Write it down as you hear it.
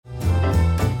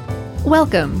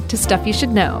Welcome to Stuff You Should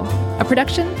Know, a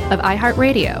production of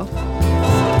iHeartRadio.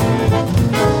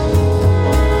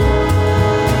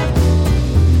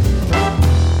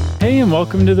 Hey, and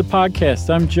welcome to the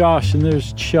podcast. I'm Josh, and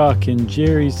there's Chuck, and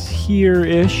Jerry's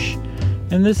here-ish,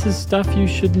 and this is Stuff You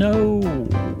Should Know.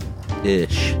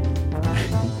 Ish.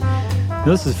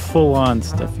 This is full-on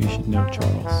Stuff You Should Know,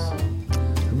 Charles.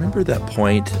 Remember that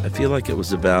point? I feel like it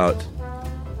was about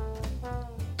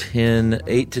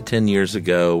 8 to 10 years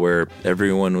ago where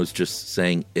everyone was just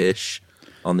saying ish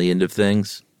on the end of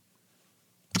things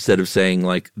instead of saying,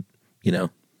 like, you know,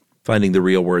 finding the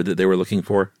real word that they were looking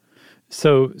for.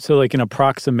 So like an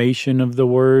approximation of the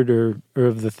word or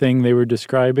of the thing they were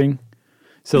describing?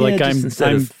 So yeah, like I'm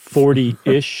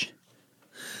 40-ish?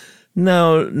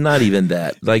 No, not even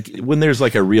that. Like when there's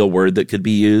like a real word that could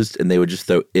be used and they would just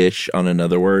throw ish on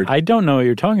another word. I don't know what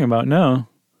you're talking about, no.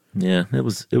 Yeah, it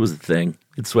was a thing.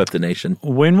 It swept the nation.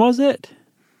 When was it?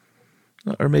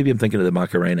 Or maybe I'm thinking of the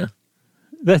Macarena.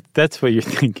 That's what you're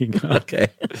thinking of. Okay.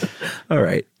 All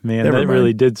right. Man, Never that mind.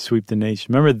 really did sweep the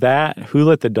nation. Remember that? Who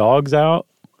let the dogs out?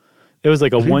 It was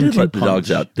like a 1-2 Who did let punch. the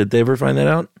dogs out? Did they ever find that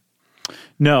out?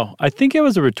 No, I think it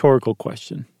was a rhetorical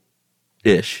question.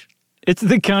 Ish. It's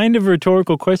the kind of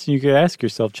rhetorical question you could ask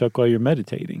yourself, Chuck, while you're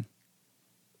meditating.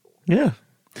 Yeah.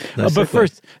 Nice But segue.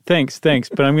 first, thanks.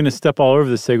 But I'm going to step all over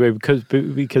the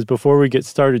segue because before we get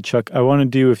started, Chuck, I want to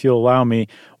do, if you'll allow me,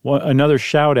 another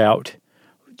shout out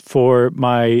for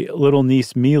my little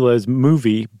niece Mila's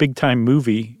movie, big time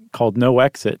movie called No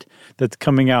Exit, that's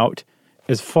coming out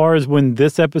as far as when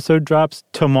this episode drops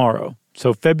tomorrow.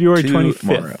 So February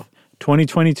 25th,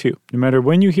 2022. No matter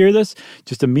when you hear this,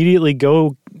 just immediately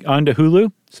go onto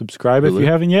Hulu, subscribe if you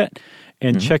haven't yet,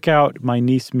 and check out my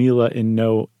niece Mila in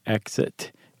No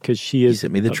Exit. Because she is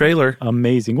sent me the trailer.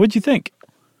 Amazing. What'd you think?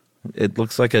 It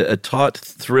looks like a taut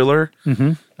thriller.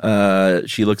 Mm-hmm.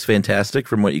 She looks fantastic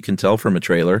from what you can tell from a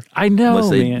trailer. I know, Unless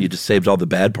man. You just saved all the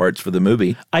bad parts for the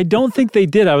movie. I don't think they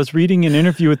did. I was reading an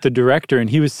interview with the director,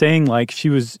 and he was saying like she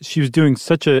was doing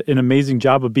such an amazing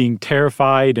job of being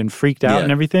terrified and freaked out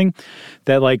and everything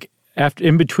that like after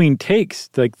in between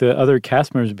takes, like the other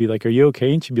cast members would be like, "Are you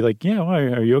okay?" And she'd be like, "Yeah, why?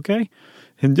 Are you okay?"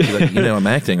 And Like, I'm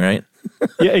acting, right?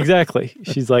 yeah, exactly.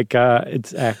 She's like,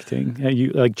 it's acting.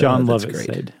 Like John that's Lovett great.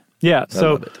 said. Yeah, I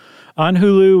so love it. on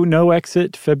Hulu, No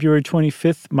Exit, February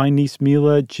 25th, my niece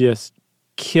Mila just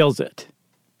kills it.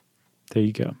 There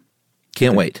you go.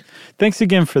 Can't wait. Thanks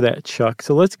again for that, Chuck.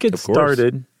 So let's get Of course.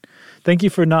 started. Thank you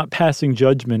for not passing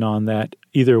judgment on that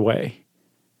either way.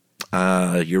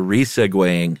 You're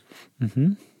re-segueing.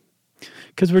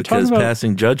 Because we're talking Because about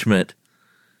passing judgment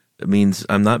means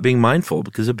I'm not being mindful,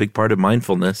 because a big part of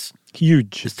mindfulness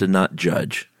huge. is to not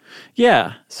judge.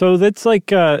 Yeah. So that's like,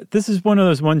 this is one of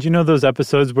those ones, you know, those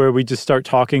episodes where we just start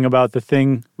talking about the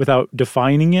thing without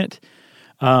defining it.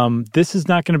 This is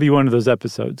not going to be one of those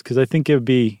episodes because I think it would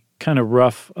be kind of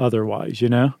rough otherwise, you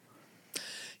know?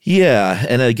 Yeah,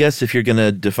 and I guess if you're going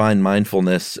to define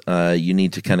mindfulness, you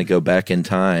need to kind of go back in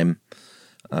time.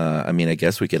 I mean, I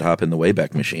guess we could hop in the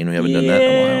Wayback Machine. We haven't done that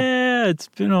in a while. Yeah, it's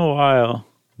been a while.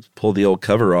 Let's pull the old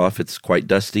cover off. It's quite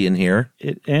dusty in here.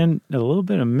 And a little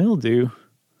bit of mildew.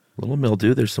 A little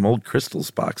mildew. There's some old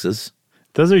crystals boxes.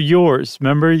 Those are yours.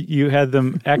 Remember you had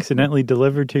them accidentally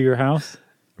delivered to your house?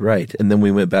 Right, and then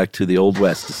we went back to the Old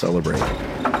West to celebrate.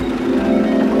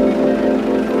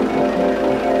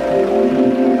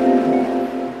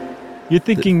 You're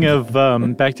thinking of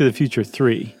Back to the Future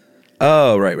 3.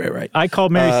 Oh, right. I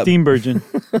called Mary Steenburgen.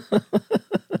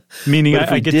 Meaning But if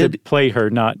I we get to did- play her,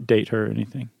 not date her or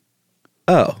anything.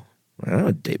 Oh, I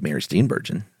would date Mary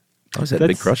Steenburgen. I always had a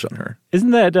big That's- crush on her.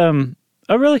 Isn't that,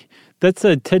 oh really? That's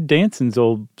Ted Danson's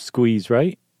old squeeze,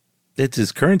 right? It's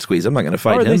his current squeeze. I'm not going to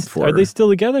fight Are him they, for are they still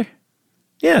together?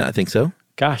 Yeah, I think so.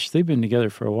 Gosh, they've been together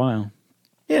for a while.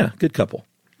 Yeah, good couple.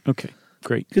 Okay,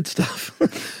 great. Good stuff.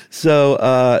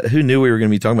 So, who knew we were going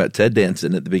to be talking about Ted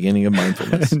Danson at the beginning of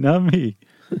mindfulness? Not me.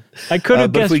 I could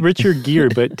have but if guessed we- Richard Gere,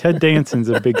 but Ted Danson's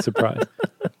a big surprise.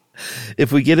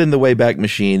 If we get in the Wayback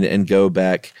Machine and go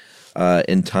back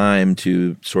in time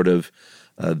to sort of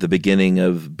the beginning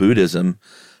of Buddhism,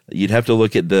 you'd have to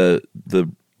look at the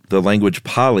language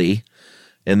Pali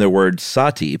and the word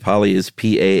sati. Pali is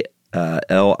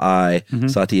P-A-L-I.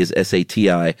 Sati is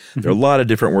S-A-T-I. There are a lot of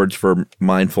different words for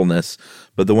mindfulness,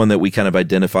 but the one that we kind of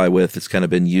identify with has kind of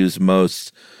been used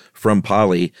most from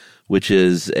Pali, which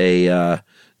is a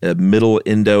Middle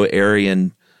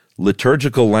Indo-Aryan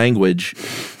liturgical language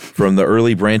from the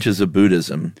early branches of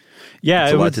Buddhism. Yeah,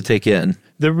 it's a lot to take in.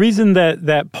 The reason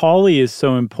that Pali is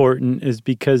so important is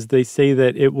because they say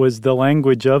that it was the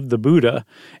language of the Buddha,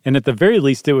 and at the very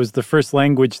least, it was the first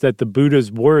language that the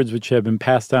Buddha's words, which have been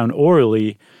passed down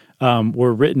orally,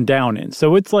 were written down in.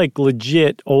 So it's like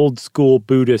legit old school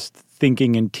Buddhist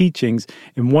thinking and teachings,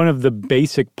 and one of the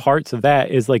basic parts of that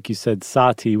is, like you said,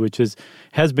 sati, which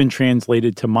has been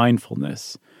translated to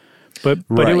mindfulness. But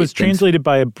it was translated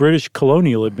by a British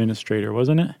colonial administrator,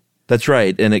 wasn't it? That's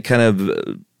right, and it kind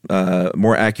of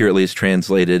more accurately is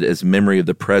translated as memory of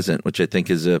the present, which I think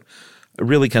is a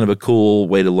really kind of a cool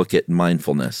way to look at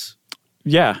mindfulness.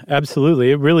 Yeah,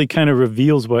 absolutely. It really kind of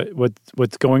reveals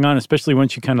what's going on, especially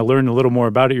once you kind of learn a little more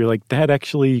about it. You're like, that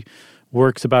actually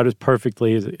works about as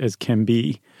perfectly as can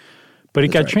be. But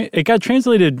it got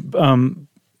translated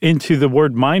into the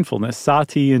word mindfulness,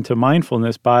 sati into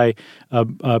mindfulness, by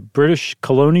a British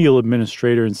colonial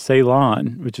administrator in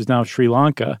Ceylon, which is now Sri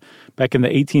Lanka, back in the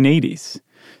 1880s.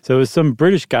 So it was some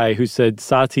British guy who said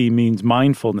sati means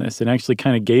mindfulness and actually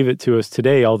kind of gave it to us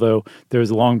today, although there was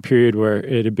a long period where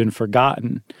it had been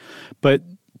forgotten. But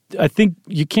I think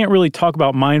you can't really talk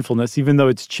about mindfulness, even though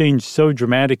it's changed so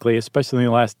dramatically, especially in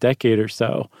the last decade or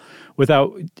so,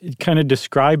 without kind of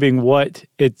describing what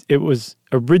it was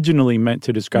originally meant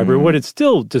to describe, or what it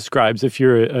still describes if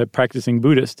you're a practicing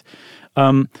Buddhist.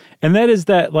 And that is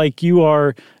that, like, you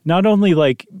are not only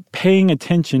like paying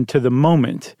attention to the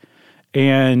moment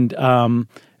and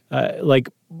like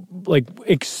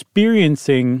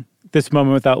experiencing this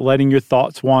moment without letting your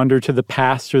thoughts wander to the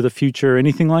past or the future or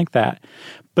anything like that,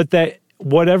 but that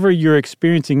whatever you're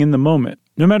experiencing in the moment,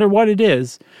 no matter what it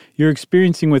is, you're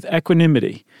experiencing with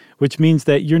equanimity, which means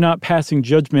that you're not passing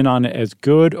judgment on it as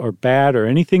good or bad or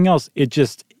anything else. It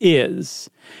just is.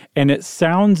 And it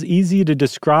sounds easy to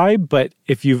describe, but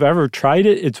if you've ever tried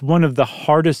it, it's one of the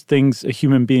hardest things a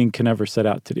human being can ever set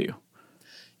out to do.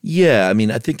 Yeah, I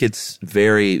mean, I think it's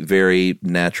very, very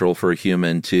natural for a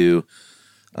human to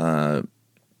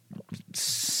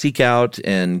seek out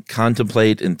and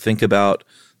contemplate and think about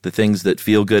the things that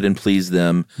feel good and please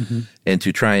them, and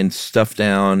to try and stuff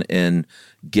down and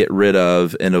get rid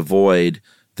of and avoid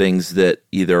things that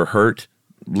either hurt,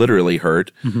 literally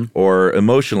hurt, or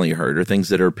emotionally hurt, or things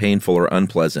that are painful or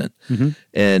unpleasant.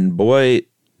 And boy,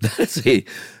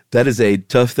 that is a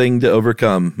tough thing to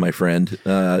overcome, my friend.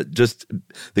 Just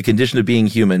the condition of being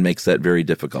human makes that very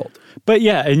difficult. But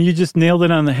yeah, and you just nailed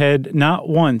it on the head, not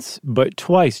once, but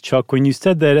twice, Chuck, when you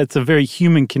said that it's a very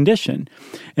human condition.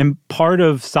 And part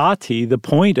of sati, the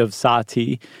point of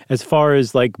sati, as far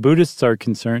as like Buddhists are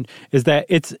concerned, is that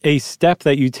it's a step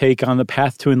that you take on the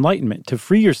path to enlightenment, to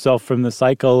free yourself from the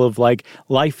cycle of like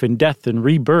life and death and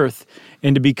rebirth,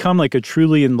 and to become like a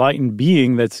truly enlightened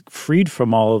being that's freed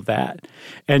from all of that.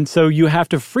 And so you have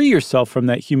to free yourself from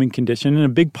that human condition. And a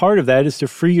big part of that is to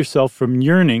free yourself from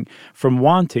yearning, from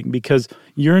wanting, because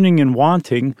yearning and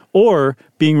wanting, or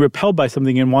being repelled by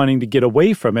something and wanting to get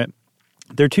away from it,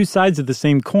 they're two sides of the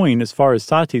same coin as far as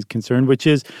sati is concerned, which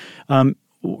is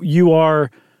you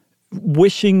are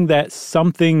wishing that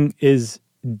something is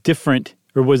different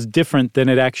or was different than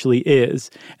it actually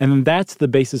is. And that's the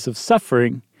basis of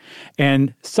suffering.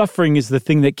 And suffering is the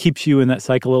thing that keeps you in that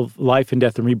cycle of life and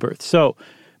death and rebirth. So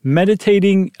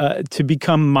meditating to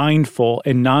become mindful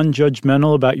and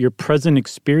non-judgmental about your present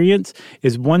experience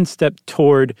is one step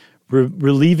toward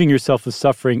relieving yourself of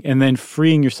suffering and then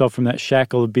freeing yourself from that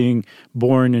shackle of being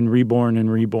born and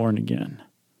reborn again.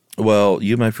 Well,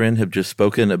 you, my friend, have just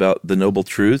spoken about the noble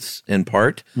truths in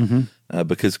part,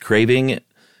 because craving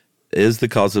is the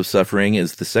cause of suffering,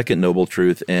 is the second noble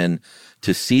truth, and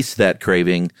to cease that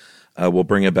craving will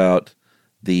bring about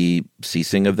the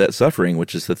ceasing of that suffering,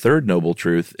 which is the third noble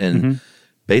truth, and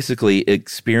basically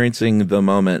experiencing the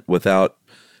moment without,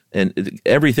 and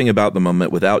everything about the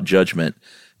moment without judgment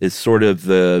is sort of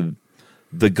the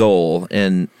goal.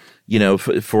 And, you know,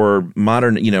 for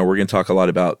modern, you know, we're going to talk a lot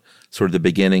about sort of the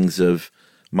beginnings of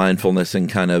mindfulness and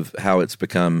kind of how it's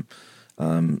become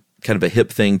kind of a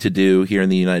hip thing to do here in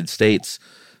the United States,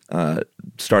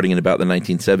 starting in about the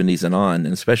 1970s and on,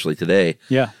 and especially today.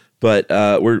 Yeah. But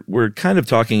we're kind of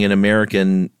talking in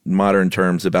American modern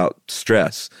terms about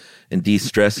stress and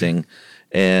de-stressing.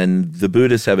 And the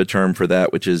Buddhists have a term for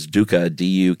that, which is dukkha,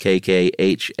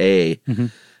 D-U-K-K-H-A.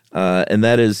 And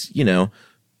that is, you know,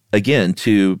 again,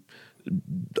 to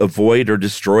avoid or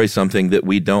destroy something that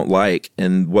we don't like.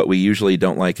 And what we usually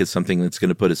don't like is something that's going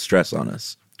to put a stress on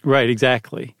us. Right,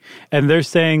 exactly. And they're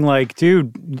saying, like,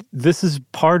 dude, this is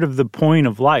part of the point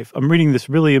of life. I'm reading this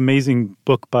really amazing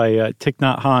book by Thich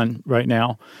Nhat Hanh right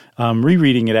now.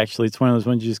 Rereading it, actually. It's one of those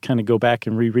ones you just kind of go back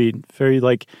and reread. Very,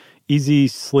 like, easy,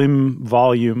 slim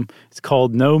volume. It's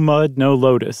called No Mud, No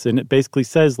Lotus. And it basically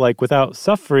says, like, without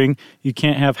suffering, you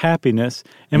can't have happiness,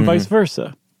 and vice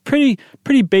versa. Pretty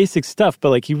basic stuff, but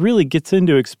like he really gets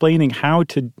into explaining how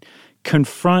to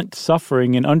confront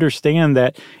suffering and understand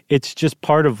that it's just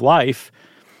part of life.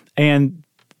 And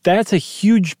that's a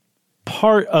huge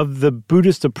part of the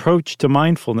Buddhist approach to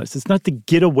mindfulness. It's not to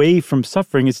get away from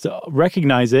suffering, it's to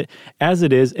recognize it as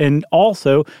it is, and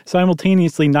also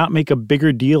simultaneously not make a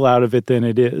bigger deal out of it than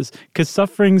it is. Because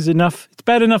suffering's enough, it's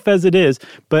bad enough as it is,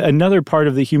 but another part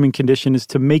of the human condition is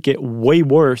to make it way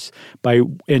worse by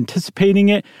anticipating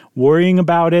it, worrying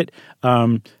about it,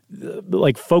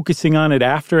 like focusing on it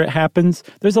after it happens.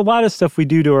 There's a lot of stuff we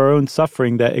do to our own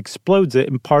suffering that explodes it,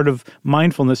 and part of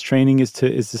mindfulness training is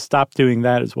to stop doing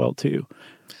that as well too.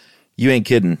 You ain't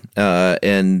kidding.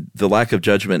 And the lack of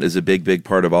judgment is a big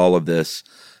part of all of this.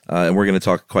 And we're going to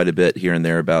talk quite a bit here and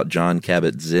there about Jon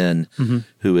Kabat-Zinn,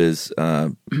 who is, I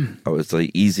would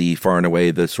say, easy, far and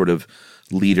away, the sort of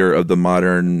leader of the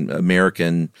modern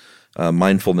American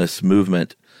mindfulness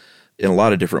movement in a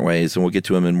lot of different ways, and we'll get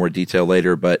to him in more detail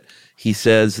later. But he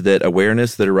says that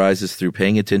awareness that arises through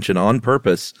paying attention on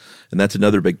purpose, and that's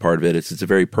another big part of it. It's a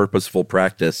very purposeful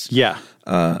practice. Yeah.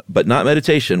 But not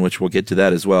meditation, which we'll get to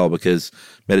that as well, because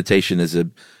meditation is a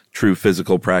true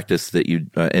physical practice that you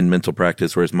and mental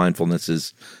practice, whereas mindfulness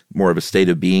is more of a state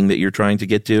of being that you're trying to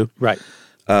get to. Right.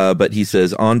 But he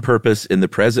says on purpose, in the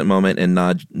present moment, and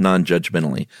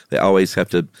non-judgmentally. They always have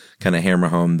to kind of hammer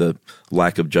home the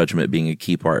lack of judgment being a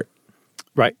key part.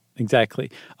 Right, exactly.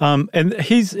 And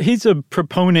he's a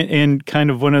proponent and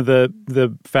kind of one of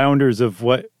the founders of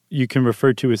what you can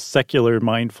refer to as secular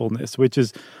mindfulness, which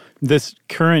is this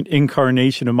current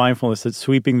incarnation of mindfulness that's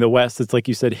sweeping the West. It's like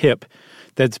you said, hip,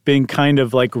 that's been kind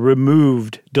of like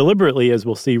removed deliberately, as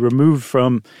we'll see, removed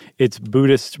from its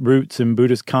Buddhist roots and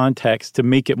Buddhist context to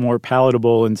make it more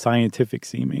palatable and scientific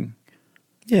seeming.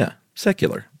 Yeah,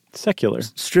 secular.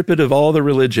 Strip it of all the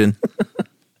religion.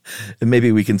 And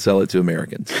maybe we can sell it to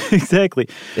Americans. Exactly.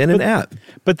 In an app.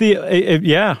 But the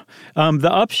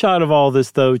upshot of all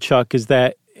this, though, Chuck, is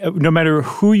that no matter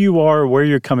who you are or where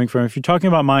you're coming from, if you're talking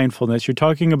about mindfulness, you're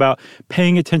talking about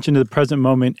paying attention to the present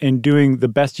moment and doing the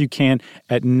best you can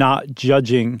at not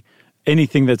judging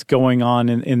anything that's going on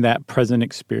in that present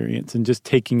experience and just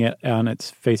taking it on its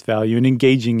face value and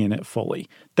engaging in it fully.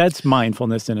 That's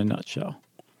mindfulness in a nutshell.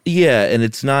 Yeah, and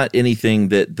it's not anything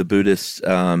that the Buddhists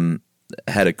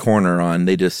had a corner on.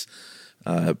 They just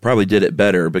probably did it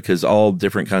better, because all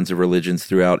different kinds of religions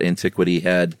throughout antiquity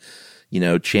had,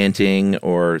 chanting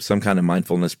or some kind of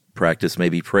mindfulness practice,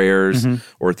 maybe prayers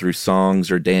or through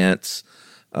songs or dance.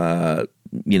 That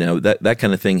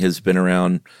kind of thing has been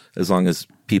around as long as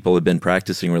people have been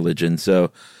practicing religion.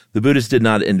 So the Buddhists did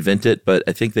not invent it, but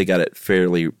I think they got it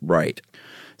fairly right.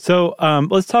 So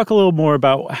let's talk a little more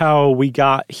about how we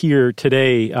got here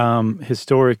today,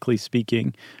 historically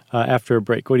speaking, after a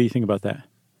break. What do you think about that?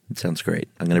 It sounds great.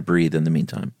 I'm going to breathe in the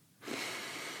meantime.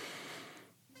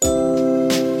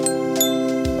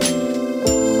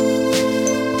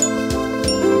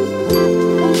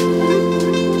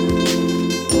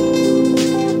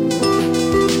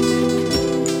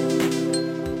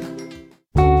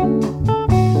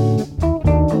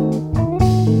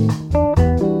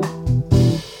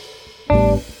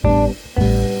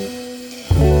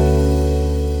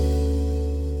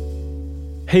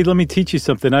 Hey, let me teach you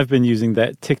something. I've been using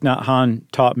that Thich Nhat Hanh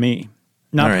taught me.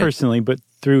 Not personally, but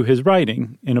through his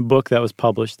writing in a book that was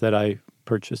published that I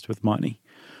purchased with money.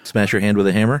 Smash your hand with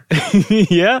a hammer?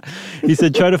 Yeah. He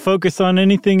said, try to focus on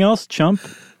anything else, chump.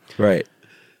 Right.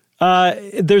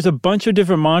 There's a bunch of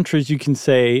different mantras you can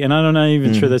say, and I'm not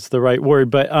even sure that's the right word,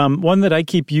 but one that I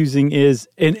keep using is,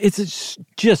 and it's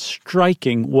just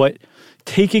striking what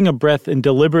taking a breath and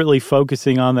deliberately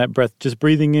focusing on that breath, just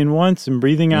breathing in once and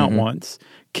breathing out once,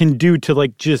 can do to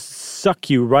like just suck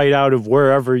you right out of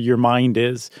wherever your mind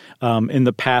is in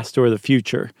the past or the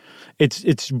future.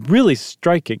 It's really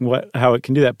striking how it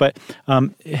can do that. But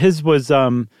his was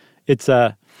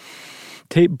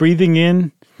breathing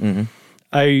in.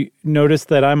 I notice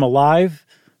that I'm alive,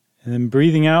 and then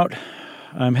breathing out,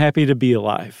 I'm happy to be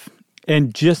alive.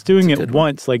 And just doing it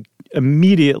once, like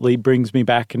immediately brings me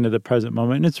back into the present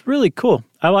moment. And it's really cool.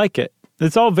 I like it.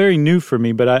 It's all very new for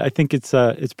me, but I think it's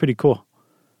pretty cool.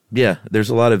 Yeah, there's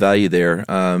a lot of value there.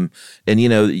 And,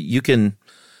 you can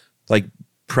like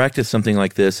practice something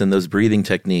like this and those breathing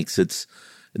techniques. It's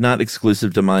not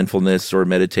exclusive to mindfulness or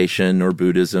meditation or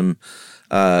Buddhism.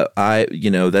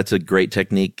 That's a great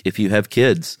technique if you have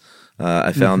kids.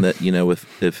 I found that,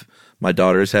 if my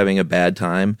daughter's having a bad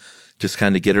time, just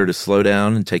kind of get her to slow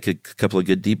down and take a couple of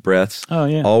good deep breaths. Oh,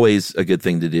 yeah. Always a good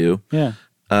thing to do. Yeah.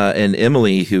 And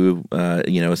Emily, who,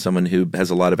 is someone who has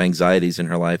a lot of anxieties in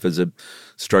her life as a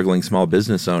struggling small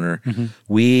business owner,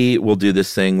 we will do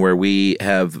this thing where we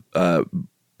have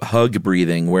hug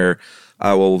breathing, where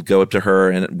I will go up to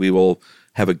her and we will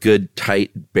have a good,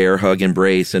 tight bear hug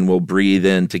embrace, and we'll breathe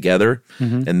in together.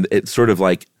 And it sort of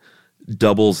like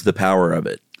doubles the power of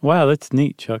it. Wow, that's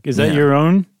neat, Chuck. Is that your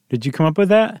own? Did you come up with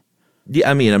that?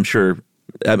 Yeah, I mean, I'm sure.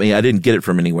 I mean, I didn't get it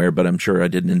from anywhere, but I'm sure I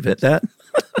didn't invent that.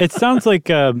 It sounds like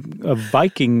a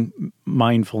Viking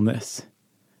mindfulness.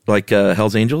 Like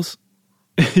Hell's Angels?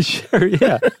 Sure,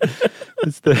 yeah.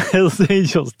 It's the Hells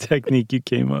Angels technique you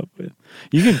came up with.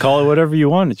 You can call it whatever you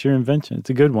want. It's your invention. It's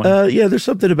a good one. Yeah, there's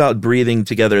something about breathing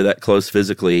together that close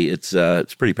physically. It's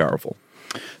pretty powerful.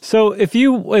 So if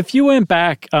you went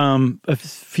back a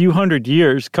few hundred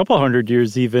years, couple hundred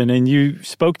years even, and you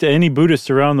spoke to any Buddhist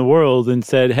around the world and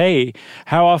said, hey,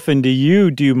 how often do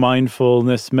you do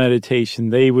mindfulness meditation?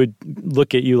 They would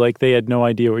look at you like they had no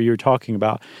idea what you were talking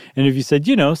about. And if you said,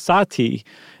 sati,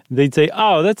 they'd say,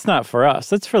 oh, that's not for us.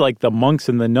 That's for like the monks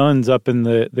and the nuns up in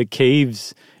the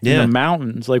caves in the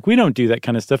mountains. Like, we don't do that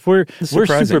kind of stuff. We're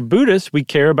super Buddhist. We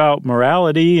care about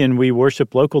morality and we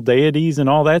worship local deities and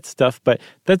all that stuff. But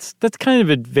that's kind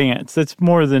of advanced. That's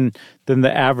more than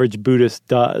the average Buddhist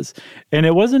does. And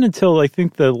it wasn't until I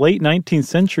think the late 19th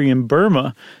century in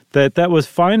Burma that was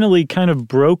finally kind of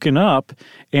broken up,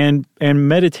 and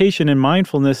meditation and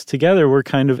mindfulness together were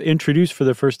kind of introduced for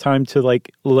the first time to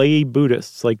like lay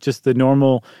Buddhists, like just the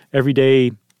normal,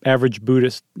 everyday, average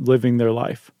Buddhist living their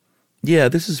life. Yeah,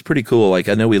 this is pretty cool. Like,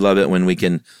 I know we love it when we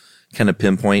can kind of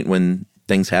pinpoint when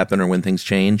things happen or when things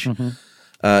change.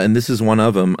 And this is one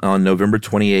of them. On November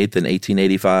 28th in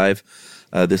 1885,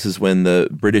 this is when the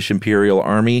British Imperial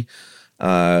Army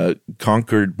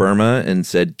conquered Burma and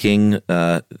said, King,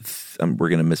 we're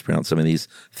going to mispronounce some of these,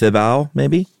 Thibao,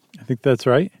 maybe? I think that's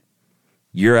right.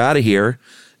 You're out of here.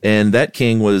 And that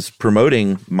king was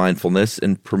promoting mindfulness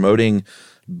and promoting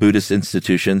Buddhist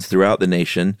institutions throughout the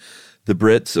nation. The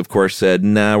Brits, of course, said,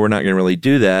 no, we're not going to really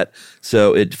do that.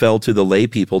 So it fell to the lay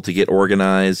people to get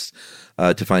organized,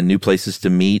 to find new places to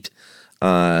meet,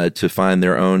 to find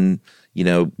their own,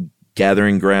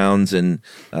 gathering grounds. And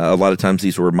a lot of times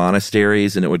these were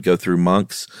monasteries and it would go through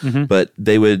monks. But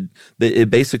it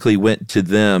basically went to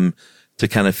them to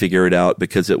kind of figure it out,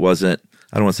 because it wasn't,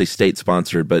 I don't want to say state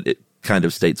sponsored, but it kind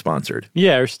of state sponsored.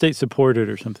 Yeah, or state supported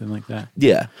or something like that.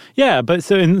 Yeah. Yeah, but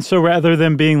so rather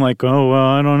than being like, oh, well,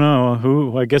 I don't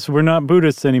know, I guess we're not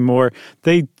Buddhists anymore,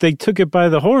 they took it by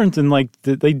the horns and like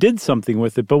they did something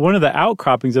with it. But one of the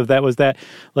outcroppings of that was that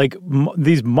like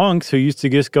these monks who used to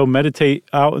just go meditate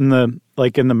out in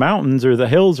the mountains or the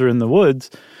hills or in the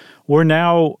woods were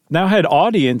now had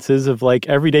audiences of like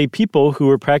everyday people who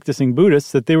were practicing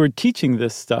Buddhists that they were teaching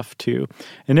this stuff to.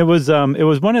 And it was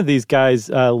one of these guys,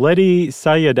 Ledi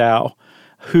Sayadaw,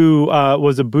 who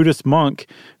was a Buddhist monk,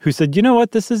 who said, you know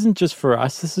what, this isn't just for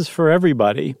us, this is for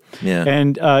everybody. Yeah.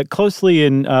 And closely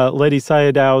in Ledi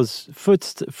Sayadaw's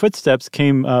footsteps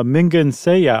came Mingun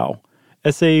Sayadaw,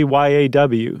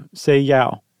 Sayyaw,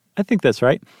 Sayyaw. I think that's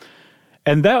right.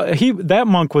 And that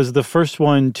monk was the first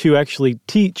one to actually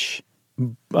teach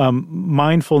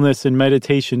mindfulness and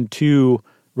meditation to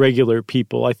regular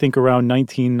people, I think around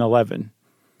 1911.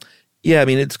 Yeah, I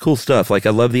mean, it's cool stuff. Like, I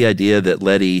love the idea that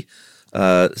Ledi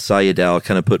Sayadaw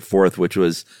kind of put forth, which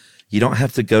was, you don't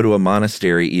have to go to a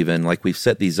monastery even. Like, we've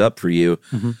set these up for you.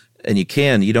 And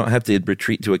you don't have to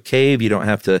retreat to a cave. You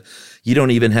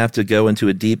don't even have to go into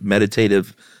a deep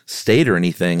meditative state or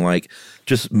anything. Like,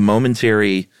 just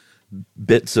momentary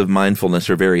bits of mindfulness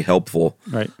are very helpful.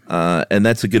 Right. And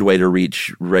that's a good way to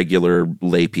reach regular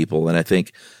lay people. And I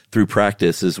think through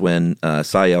practice is when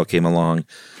Sayal came along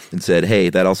and said, hey,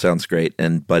 that all sounds great.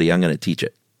 And buddy, I'm going to teach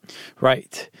it.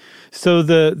 Right. So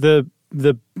the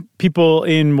people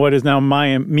in what is now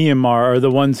Myanmar are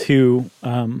the ones who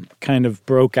kind of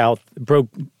broke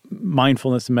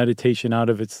mindfulness and meditation out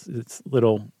of its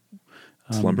little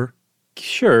slumber.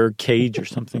 Sure, cage or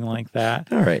something like that.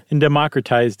 All right. And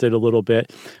democratized it a little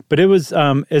bit. But it was,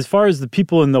 as far as the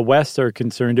people in the West are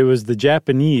concerned, it was the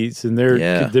Japanese and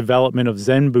their development of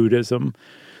Zen Buddhism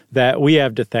that we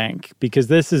have to thank.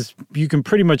 Because you can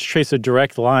pretty much trace a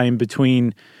direct line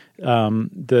between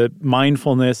the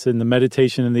mindfulness and the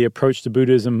meditation and the approach to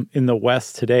Buddhism in the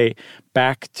West today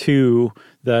back to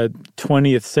the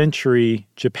 20th century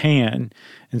Japan,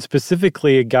 and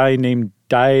specifically a guy named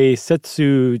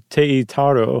Daisetsu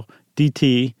Teitaro,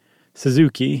 D.T.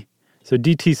 Suzuki. So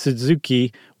D.T.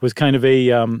 Suzuki was kind of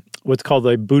a what's called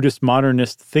a Buddhist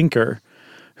modernist thinker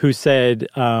who said,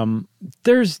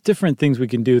 there's different things we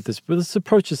can do with this, but let's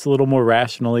approach this a little more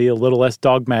rationally, a little less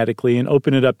dogmatically, and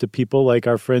open it up to people like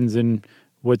our friends in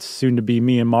what's soon to be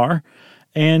Myanmar.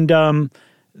 And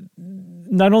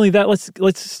not only that,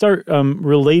 let's start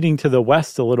relating to the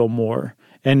West a little more.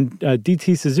 And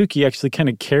D.T. Suzuki actually kind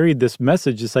of carried this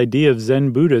message, this idea of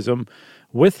Zen Buddhism,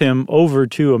 with him over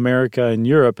to America and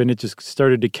Europe, and it just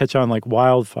started to catch on like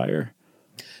wildfire.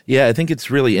 Yeah, I think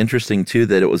it's really interesting, too,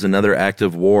 that it was another act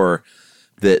of war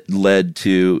that led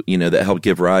to, that helped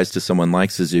give rise to someone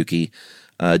like Suzuki,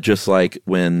 just like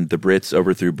when the Brits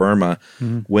overthrew Burma.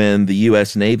 When the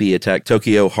U.S. Navy attacked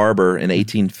Tokyo Harbor in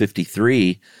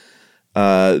 1853,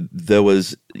 there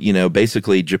was,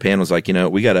 basically Japan was like,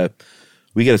 we got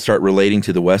to start relating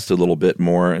to the West a little bit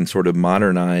more and sort of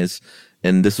modernize.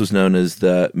 And this was known as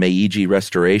the Meiji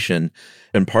Restoration.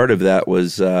 And part of that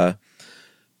was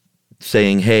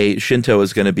saying, hey, Shinto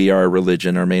is going to be our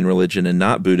religion, our main religion, and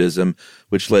not Buddhism,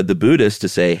 which led the Buddhists to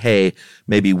say, hey,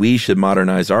 maybe we should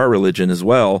modernize our religion as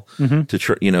well,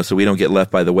 so we don't get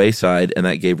left by the wayside. And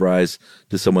that gave rise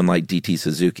to someone like D.T.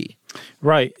 Suzuki.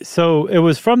 Right. So it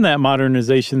was from that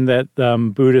modernization that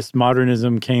Buddhist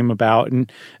modernism came about.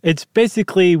 And it's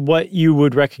basically what you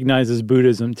would recognize as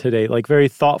Buddhism today, like very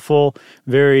thoughtful,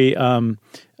 very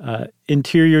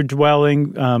interior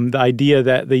dwelling, the idea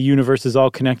that the universe is all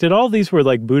connected. All these were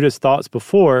like Buddhist thoughts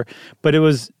before, but it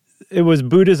was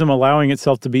Buddhism allowing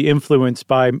itself to be influenced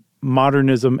by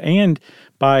modernism and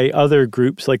by other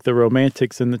groups like the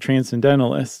Romantics and the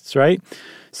Transcendentalists, right?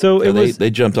 So they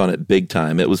jumped on it big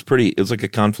time. It was like a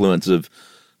confluence of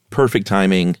perfect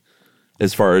timing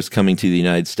as far as coming to the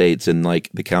United States and like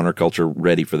the counterculture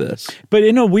ready for this. But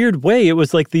in a weird way, it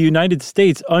was like the United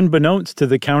States, unbeknownst to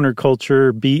the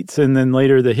counterculture beats and then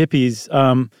later the hippies,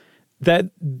 that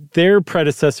their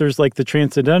predecessors, like the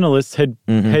Transcendentalists, had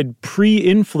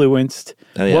pre-influenced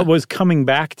what was coming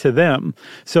back to them.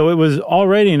 So it was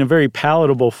already in a very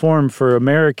palatable form for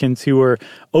Americans who were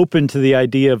open to the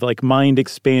idea of like mind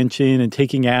expansion and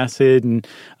taking acid and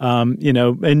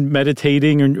and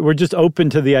meditating, and we're just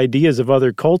open to the ideas of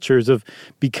other cultures of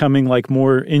becoming like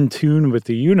more in tune with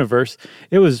the universe.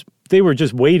 They were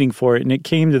just waiting for it, and it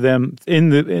came to them in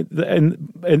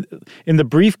the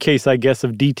briefcase, I guess,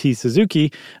 of D.T.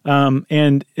 Suzuki,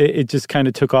 and it just kind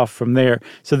of took off from there.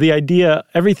 So the idea,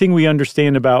 everything we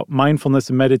understand about mindfulness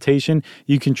and meditation,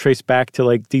 you can trace back to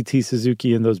like D.T.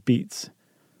 Suzuki and those beats.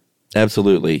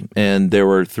 Absolutely. And there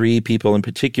were three people in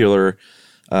particular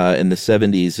in the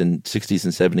 70s and 60s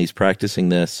and 70s practicing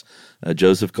this,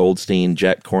 Joseph Goldstein,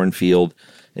 Jack Kornfield,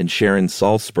 and Sharon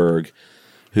Salzberg,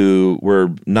 who were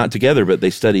not together, but they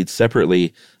studied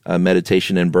separately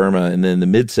meditation in Burma. And then in the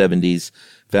mid-70s,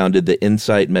 founded the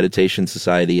Insight Meditation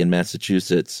Society in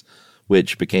Massachusetts,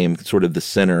 which became sort of the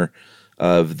center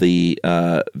of the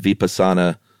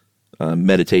Vipassana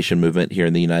meditation movement here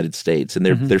in the United States. And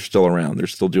they're still around. They're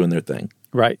still doing their thing.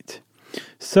 Right.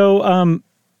 So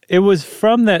it was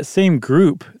from that same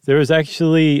group. There was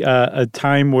actually a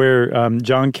time where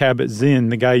John Kabat-Zinn,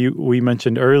 the guy we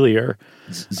mentioned earlier.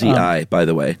 Z-I, by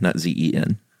the way, not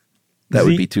Z-E-N. That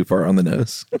would be too far on the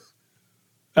nose.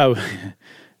 Oh,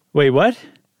 wait, what?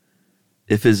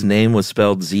 If his name was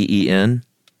spelled Z-E-N.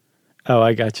 Oh,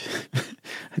 I got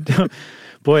you.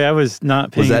 Boy, I was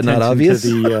not paying attention not obvious?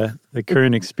 to the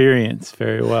current experience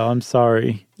very well. I'm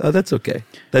sorry. Oh, that's okay.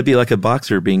 That'd be like a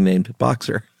boxer being named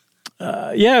Boxer.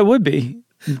 Yeah, it would be.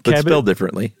 But spelled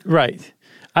differently. Right.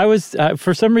 I was,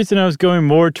 for some reason, I was going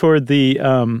more toward the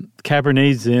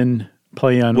Cabernet Zin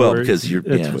play on words. Well,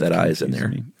 because that I is in there.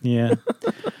 Me. Yeah.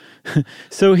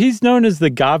 So he's known as the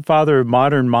godfather of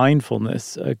modern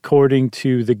mindfulness, according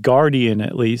to The Guardian,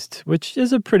 at least, which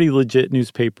is a pretty legit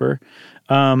newspaper.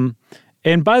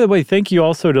 And by the way, thank you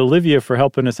also to Olivia for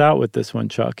helping us out with this one,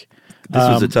 Chuck. This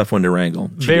was a tough one to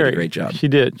wrangle. She did a great job. She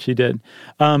did.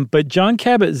 But John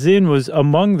Kabat-Zinn was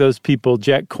among those people.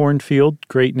 Jack Kornfield,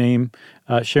 great name,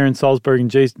 Sharon Salzberg,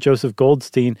 and Joseph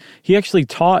Goldstein. He actually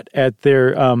taught at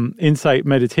their Insight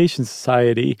Meditation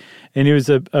Society, and he was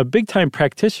a big-time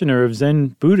practitioner of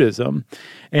Zen Buddhism.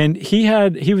 And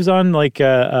he was on like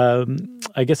a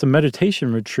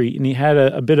meditation retreat, and he had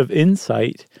a bit of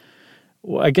insight.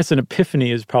 Well, I guess an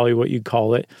epiphany is probably what you'd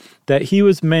call it, that he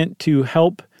was meant to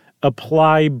help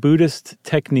apply Buddhist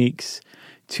techniques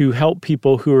to help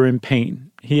people who are in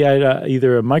pain. He had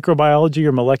either a microbiology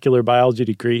or molecular biology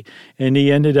degree, and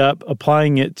he ended up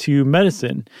applying it to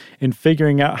medicine and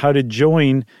figuring out how to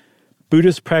join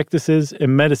Buddhist practices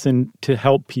and medicine to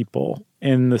help people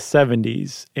in the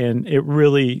 70s. And it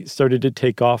really started to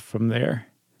take off from there.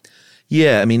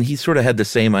 Yeah, I mean, he sort of had the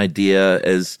same idea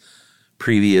as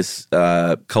previous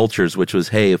cultures, which was,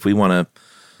 hey, if we want to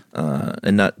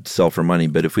and not sell for money,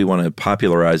 but if we want to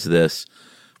popularize this,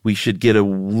 we should get a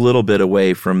little bit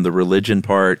away from the religion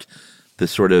part, the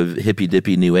sort of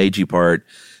hippy-dippy new agey part,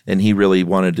 and he really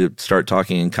wanted to start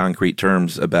talking in concrete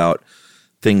terms about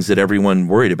things that everyone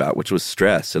worried about, which was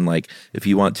stress. And like, if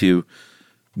you want to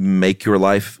make your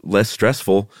life less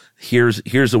stressful,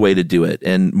 here's a way to do it,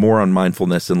 and more on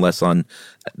mindfulness and less on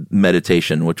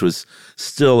meditation, which was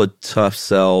still a tough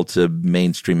sell to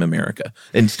mainstream America,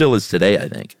 and still is today, I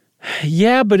think.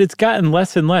 Yeah, but it's gotten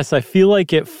less and less. I feel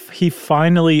like he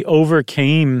finally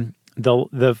overcame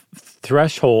the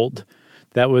threshold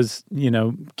that was,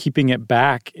 keeping it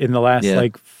back in the last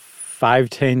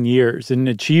 5-10 years, and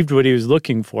achieved what he was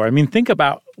looking for. I mean, think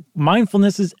about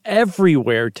mindfulness is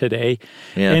everywhere today,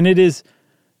 and it is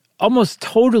almost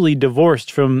totally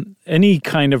divorced from any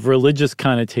kind of religious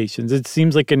connotations. It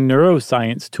seems like a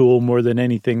neuroscience tool more than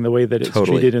anything, the way that it's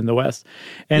treated in the West.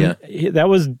 And that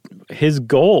was his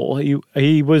goal.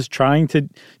 He was trying to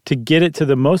get it to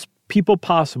the most people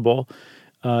possible,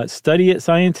 study it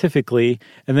scientifically,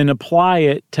 and then apply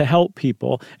it to help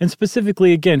people. And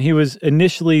specifically, again, he was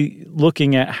initially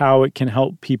looking at how it can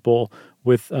help people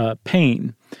with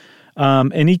pain.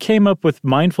 And he came up with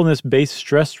mindfulness-based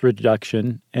stress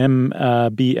reduction,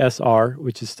 MBSR,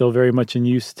 which is still very much in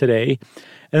use today.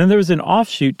 And then there was an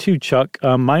offshoot too, Chuck,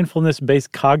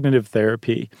 mindfulness-based cognitive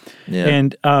therapy. Yeah.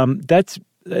 And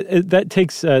that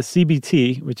takes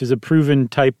CBT, which is a proven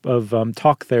type of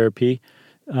talk therapy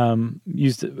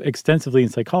used extensively in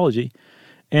psychology,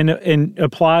 and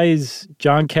applies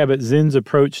John Kabat-Zinn's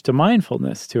approach to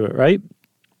mindfulness to it, right?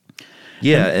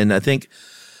 Yeah, and I think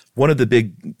one of the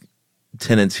big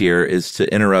tenets here is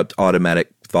to interrupt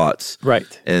automatic thoughts.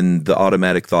 Right. And the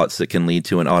automatic thoughts that can lead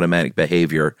to an automatic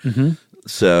behavior. Mm-hmm.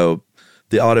 So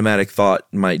the automatic thought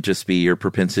might just be your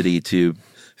propensity to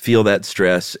feel that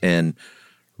stress and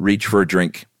reach for a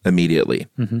drink immediately.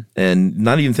 Mm-hmm. And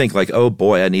not even think like, oh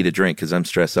boy, I need a drink because I'm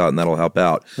stressed out and that'll help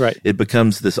out. Right. It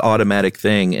becomes this automatic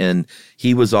thing. And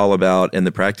he was all about, and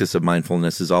the practice of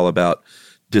mindfulness is all about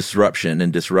disruption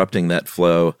and disrupting that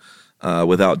flow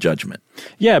without judgment.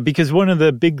 Yeah, because one of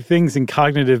the big things in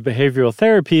cognitive behavioral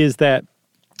therapy is that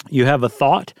you have a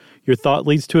thought, your thought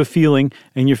leads to a feeling,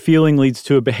 and your feeling leads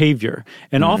to a behavior.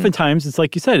 And oftentimes, it's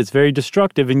like you said, it's very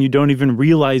destructive, and you don't even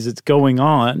realize it's going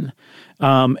on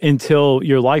until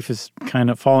your life is kind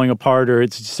of falling apart, or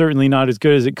it's certainly not as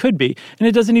good as it could be. And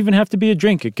it doesn't even have to be a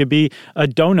drink. It could be a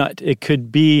donut. It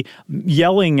could be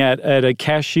yelling at a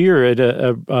cashier at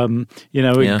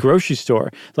a grocery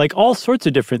store. Like all sorts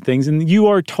of different things, and you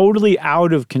are totally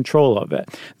out of control of it.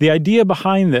 The idea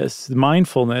behind this,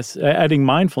 mindfulness, adding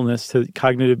mindfulness to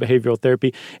cognitive behavioral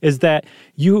therapy, is that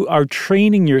you are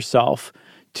training yourself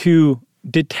to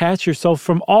detach yourself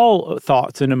from all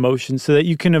thoughts and emotions so that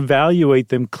you can evaluate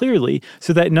them clearly,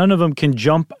 so that none of them can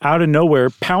jump out of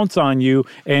nowhere, pounce on you,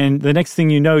 and the next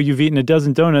thing you know, you've eaten a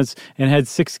dozen donuts and had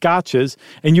 6 scotches,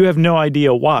 and you have no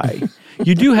idea why.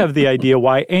 You do have the idea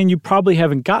why, and you probably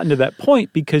haven't gotten to that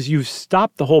point because you've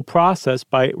stopped the whole process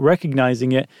by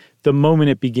recognizing it the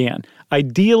moment it began.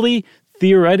 Ideally,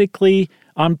 theoretically,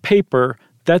 on paper,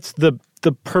 that's the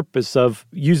purpose of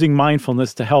using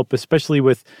mindfulness to help, especially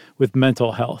with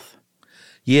mental health.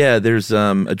 Yeah, there's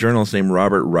a journalist named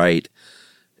Robert Wright,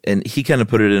 and he kind of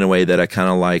put it in a way that I kind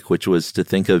of like, which was to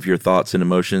think of your thoughts and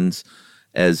emotions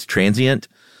as transient.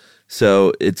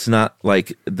 So it's not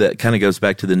like that. Kind of goes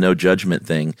back to the no judgment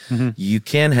thing. Mm-hmm. You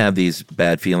can have these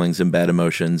bad feelings and bad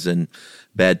emotions and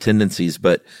bad tendencies,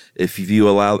 but if you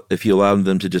allow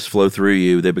them to just flow through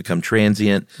you, they become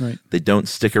transient. Right. They don't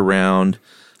stick around.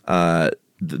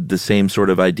 The same sort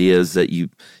of ideas that you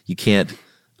can't.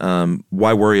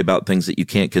 Why worry about things that you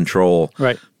can't control?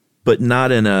 Right. But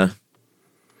not in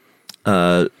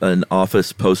an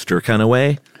office poster kind of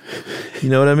way. You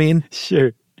know what I mean?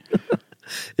 Sure.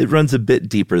 It runs a bit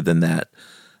deeper than that.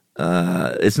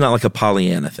 It's not like a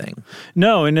Pollyanna thing.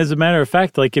 No, and as a matter of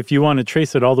fact, like if you want to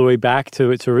trace it all the way back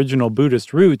to its original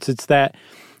Buddhist roots, it's that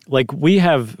like we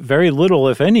have very little,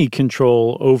 if any,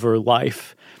 control over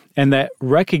life, and that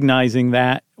recognizing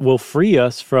that will free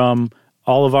us from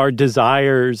all of our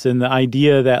desires and the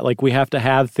idea that like we have to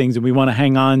have things and we want to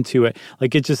hang on to it.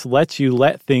 Like it just lets you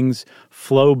let things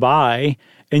flow by,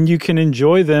 and you can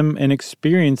enjoy them and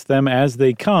experience them as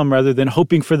they come rather than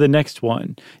hoping for the next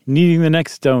one, needing the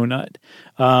next donut,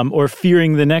 or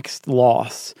fearing the next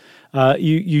loss.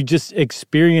 You just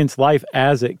experience life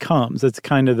as it comes. That's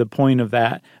kind of the point of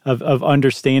that, of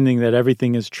understanding that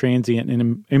everything is transient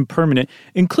and impermanent,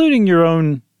 including your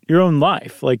own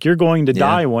life. Like you're going to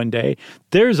die one day.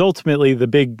 There's ultimately the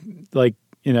big, like,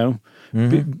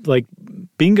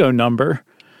 bingo number.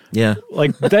 Yeah.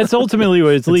 Like that's ultimately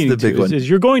what it's leading the big to one. is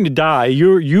you're going to die.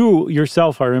 You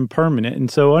yourself are impermanent.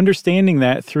 And so understanding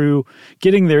that through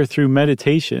getting there through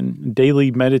meditation,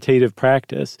 daily meditative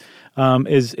practice,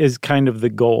 is kind of the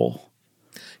goal.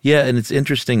 Yeah. And it's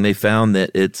interesting. They found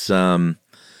that it's,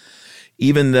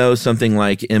 even though something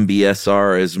like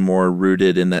MBSR is more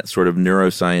rooted in that sort of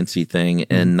neuroscience-y thing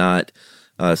and not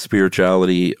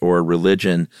spirituality or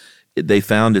religion, they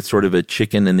found it's sort of a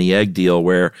chicken and the egg deal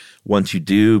where once you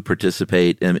do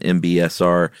participate in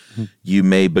MBSR, you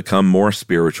may become more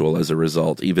spiritual as a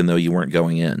result, even though you weren't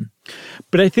going in.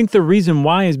 But I think the reason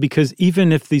why is because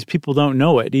even if these people don't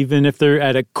know it, even if they're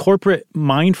at a corporate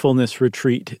mindfulness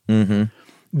retreat,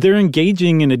 they're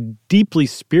engaging in a deeply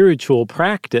spiritual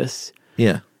practice.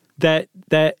 Yeah. That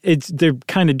they're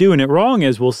kind of doing it wrong,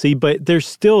 as we'll see, but it's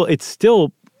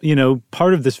still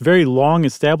part of this very long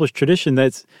established tradition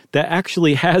that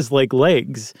actually has like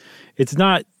legs. It's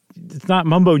not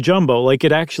mumbo jumbo. Like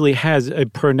it actually has a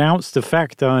pronounced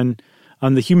effect on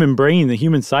the human brain, the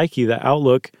human psyche, the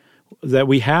outlook that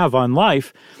we have on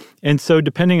life. And so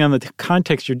depending on the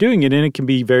context you're doing it in, it can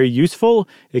be very useful,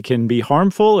 it can be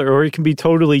harmful, or it can be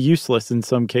totally useless in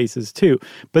some cases too.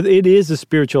 But it is a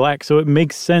spiritual act, so it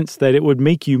makes sense that it would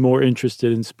make you more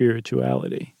interested in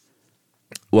spirituality.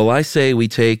 Well, I say we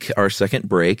take our second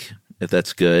break, if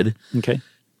that's good. Okay.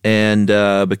 And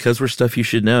because we're Stuff You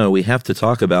Should Know, we have to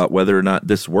talk about whether or not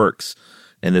this works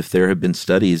and if there have been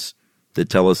studies that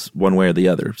tell us one way or the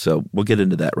other. So we'll get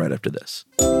into that right after this.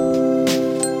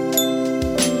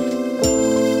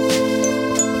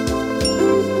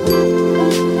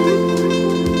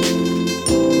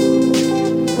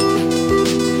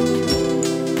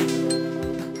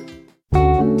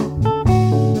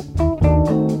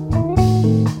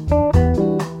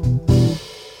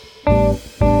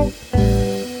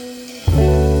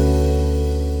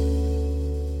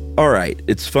 All right.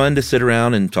 It's fun to sit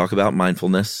around and talk about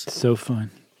mindfulness. So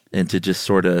fun. And to just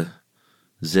sort of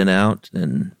zen out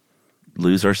and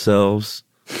lose ourselves,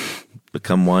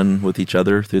 become one with each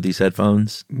other through these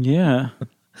headphones. Yeah.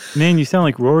 Man, you sound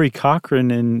like Rory Cochrane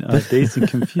in Dazed and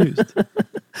Confused.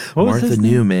 Martha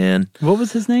New, man. What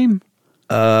was his name?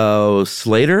 Oh,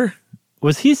 Slater?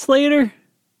 Was he Slater?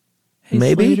 Hey,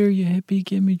 Maybe. Slater, you hippie,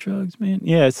 give me drugs, man.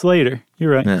 Yeah, it's Slater.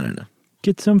 You're right. I don't know.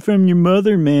 Get some from your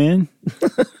mother, man.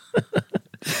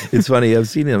 It's funny. I've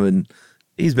seen him, and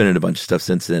he's been in a bunch of stuff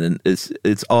since then, and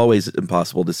it's always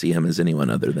impossible to see him as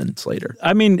anyone other than Slater.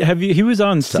 I mean, he was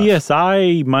on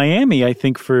CSI Miami, I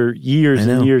think, for years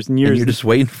and years and years. And you're just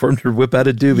waiting for him to whip out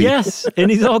a doobie. Yes,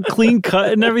 and he's all clean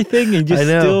cut and everything, and you just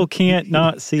still can't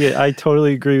not see it. I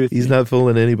totally agree with you. He's not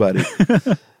fooling anybody.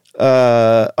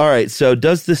 All right, so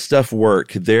does this stuff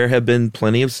work? There have been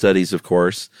plenty of studies, of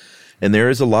course, and there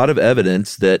is a lot of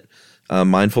evidence that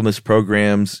mindfulness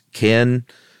programs can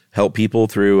help people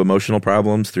through emotional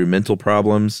problems, through mental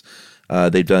problems.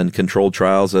 They've done controlled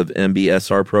trials of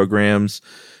MBSR programs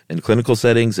in clinical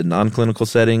settings and non-clinical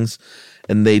settings.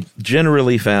 And they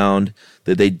generally found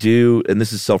that they do, and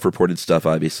this is self-reported stuff,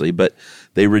 obviously, but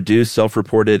they reduce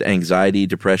self-reported anxiety,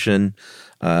 depression,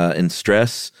 and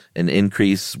stress and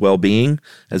increase well-being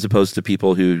as opposed to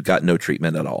people who got no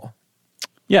treatment at all.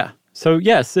 Yeah. So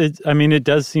yes, it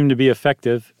does seem to be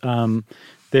effective.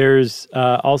 There's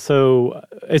also,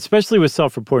 especially with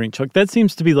self-reporting, Chuck, that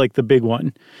seems to be like the big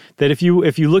one. That if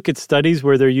you look at studies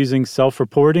where they're using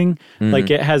self-reporting,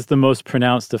 like it has the most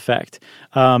pronounced effect.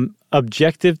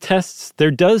 Objective tests,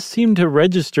 there does seem to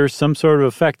register some sort of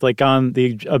effect, like on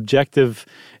the objective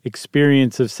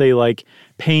experience of, say, like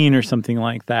pain or something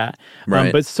like that.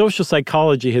 Right. But social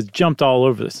psychology has jumped all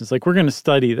over this. It's like, we're going to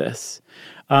study this.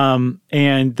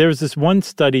 And there's this one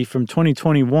study from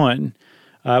 2021,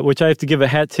 which I have to give a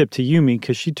hat tip to Yumi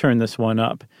because she turned this one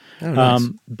up. Oh, nice.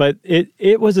 But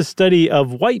it was a study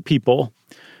of white people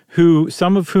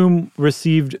some of whom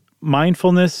received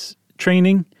mindfulness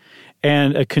training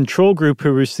and a control group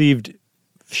who received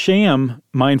sham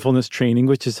mindfulness training,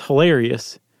 which is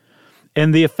hilarious.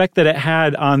 And the effect that it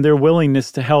had on their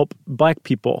willingness to help Black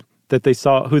people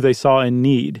who they saw in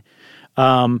need.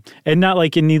 And not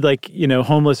like in need, like,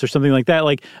 homeless or something like that.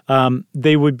 Like,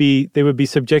 they would be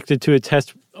subjected to a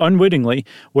test unwittingly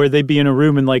where they'd be in a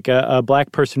room and like a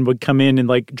Black person would come in and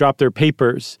like drop their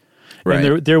papers. Right.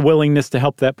 And their willingness to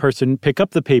help that person pick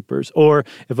up the papers. Or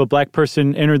if a Black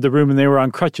person entered the room and they were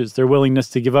on crutches, their willingness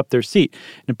to give up their seat.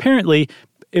 And apparently,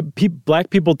 Black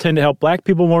people tend to help Black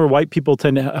people more. White people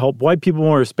tend to help white people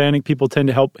more. Hispanic people tend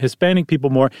to help Hispanic people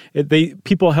more.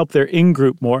 People help their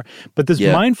in-group more. But this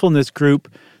mindfulness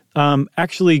group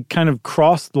actually kind of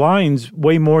crossed lines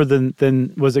way more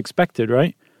than was expected,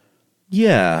 right?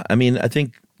 Yeah. I mean, I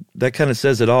think that kind of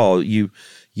says it all. You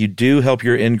you do help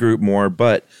your in-group more,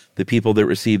 but the people that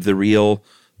receive the real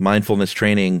mindfulness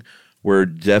training were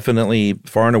definitely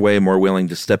far and away more willing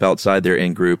to step outside their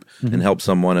in-group and help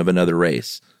someone of another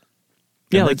race.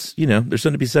 Yeah, there's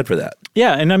something to be said for that.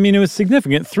 Yeah, and I mean, it was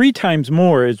significant. 3 times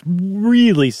more is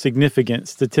really significant,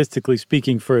 statistically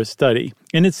speaking, for a study.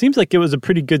 And it seems like it was a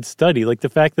pretty good study. Like the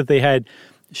fact that they had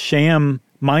sham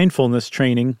mindfulness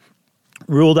training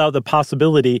ruled out the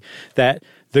possibility that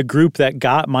the group that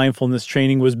got mindfulness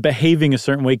training was behaving a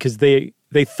certain way because they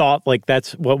thought like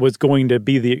that's what was going to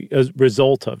be the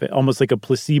result of it, almost like a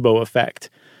placebo effect.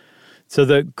 So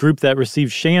the group that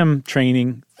received sham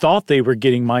training thought they were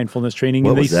getting mindfulness training.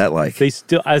 What was that like?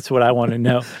 That's what I want to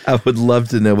know. I would love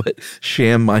to know what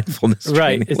sham mindfulness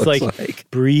training looks like. Right.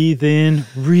 Breathe in,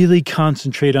 really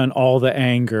concentrate on all the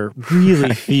anger,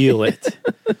 really feel it.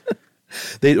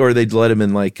 They'd let them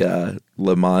in like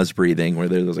Lamaze breathing where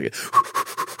there's like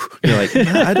you're like,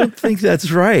 I don't think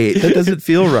that's right. That doesn't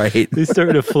feel right. They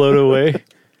start to float away.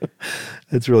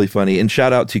 That's really funny. And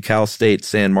shout out to Cal State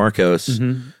San Marcos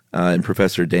and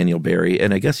Professor Daniel Berry,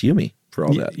 and I guess Yumi for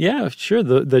all that. Yeah, sure.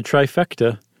 The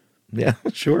trifecta. Yeah,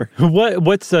 sure.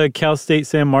 What's Cal State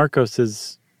San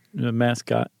Marcos's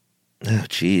mascot? Oh,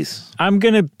 geez. I'm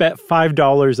going to bet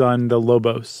 $5 on the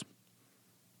Lobos.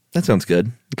 That sounds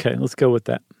good. Okay, let's go with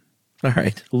that. All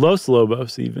right. Los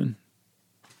Lobos, even.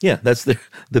 Yeah, that's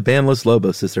the band Los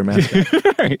Lobos is their mascot.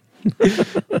 Right.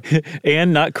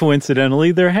 And not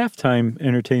coincidentally, their halftime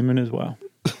entertainment as well.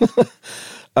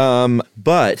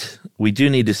 But we do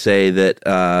need to say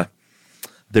that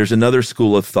there's another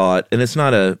school of thought, and it's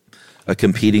not a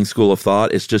competing school of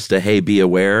thought. It's just hey, be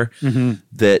aware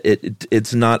that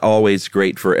it's not always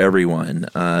great for everyone.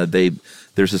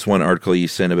 There's this one article you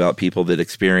sent about people that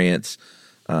experience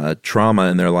trauma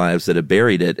in their lives that have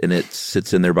buried it, and it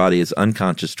sits in their body as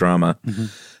unconscious trauma.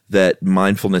 That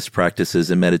mindfulness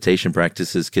practices and meditation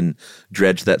practices can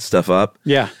dredge that stuff up.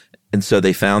 Yeah. And so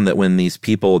they found that when these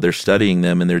people, they're studying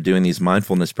them and they're doing these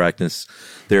mindfulness practice,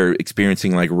 they're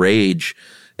experiencing like rage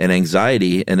and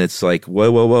anxiety. And it's like,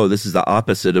 whoa, this is the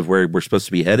opposite of where we're supposed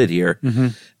to be headed here.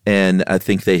 And I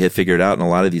think they have figured out in a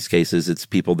lot of these cases, it's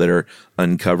people that are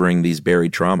uncovering these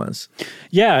buried traumas.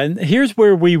 Yeah. And here's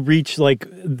where we reach like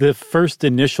the first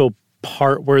initial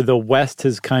part where the West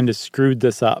has kind of screwed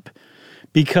this up,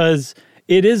 because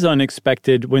it is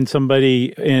unexpected when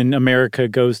somebody in America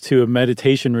goes to a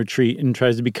meditation retreat and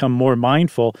tries to become more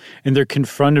mindful, and they're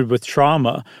confronted with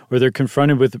trauma, or they're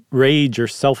confronted with rage or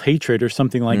self-hatred or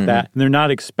something like that, and they're not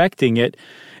expecting it.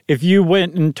 If you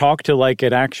went and talked to like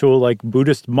an actual like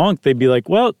Buddhist monk, they'd be like,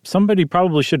 well, somebody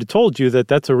probably should have told you that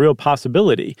that's a real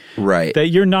possibility. Right. That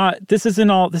you're not, this isn't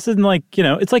like,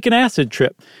 it's like an acid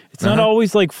trip. It's not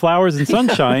always like flowers and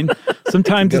sunshine.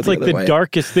 Sometimes it's like the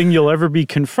darkest thing you'll ever be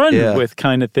confronted with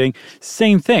kind of thing.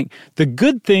 Same thing. The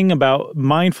good thing about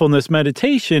mindfulness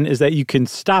meditation is that you can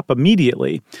stop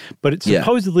immediately. But it's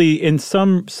supposedly in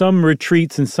some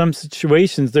retreats, in some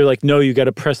situations, they're like, no, you got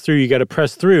to press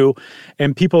through.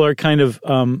 And people are kind of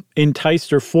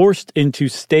enticed or forced into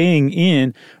staying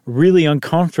in really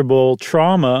uncomfortable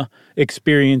trauma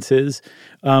experiences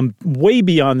way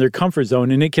beyond their comfort zone,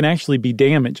 and it can actually be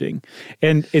damaging.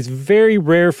 And it's very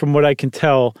rare, from what I can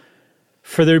tell,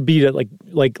 for there to be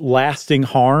like lasting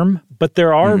harm. But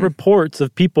there are reports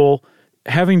of people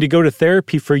having to go to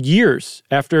therapy for years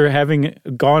after having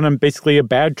gone on basically a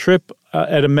bad trip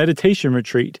at a meditation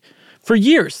retreat. For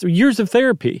years of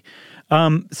therapy.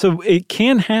 So it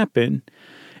can happen.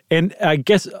 And I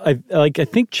guess, I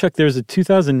think, Chuck, there's a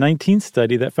 2019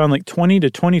 study that found like 20 to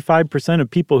 25%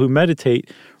 of people who meditate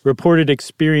reported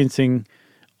experiencing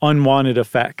unwanted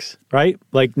effects, right?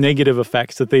 Like negative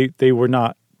effects that they were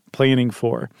not planning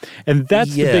for. And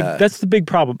that's the big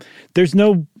problem. There's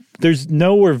no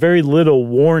or very little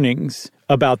warnings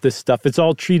about this stuff. It's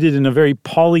all treated in a very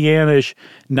Pollyannish,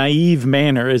 naive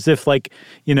manner, as if like,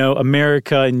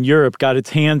 America and Europe got its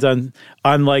hands on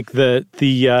like the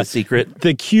secret,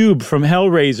 the cube from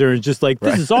Hellraiser, and just like,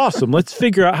 this is awesome. Let's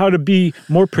figure out how to be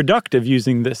more productive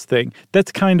using this thing.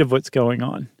 That's kind of what's going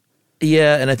on.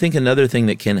 Yeah, and I think another thing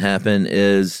that can happen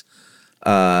is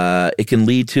it can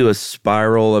lead to a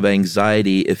spiral of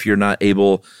anxiety if you're not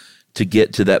able to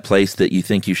get to that place that you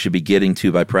think you should be getting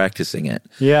to by practicing it.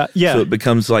 Yeah. So it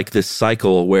becomes like this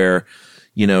cycle where,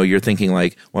 you're thinking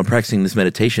like, well, I'm practicing this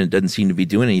meditation. It doesn't seem to be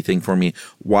doing anything for me.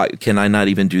 Why can I not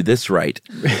even do this right?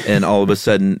 And all of a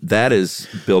sudden that is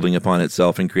building upon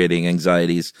itself and creating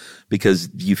anxieties because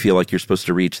you feel like you're supposed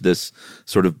to reach this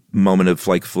sort of moment of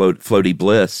like floaty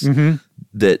bliss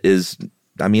that is,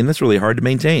 that's really hard to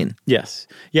maintain. Yes.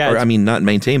 Yeah. Or not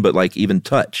maintain, but like even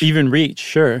touch. Even reach,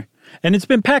 sure. And it's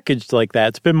been packaged like that.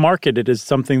 It's been marketed as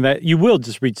something that you will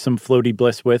just reach some floaty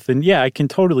bliss with. And yeah, I can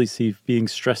totally see being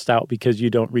stressed out because you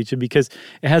don't reach it, because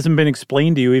it hasn't been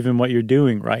explained to you even what you're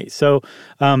doing, right? So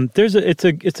it's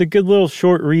a good little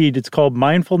short read. It's called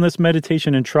Mindfulness,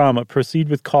 Meditation, and Trauma. Proceed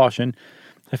with Caution.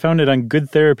 I found it on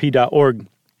goodtherapy.org.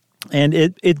 And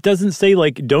it doesn't say,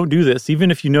 like, don't do this. Even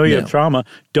if you know you have trauma,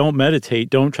 don't meditate.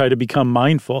 Don't try to become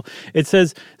mindful. It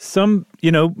says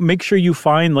make sure you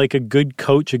find, like, a good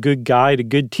coach, a good guide, a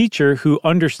good teacher who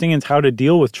understands how to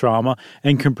deal with trauma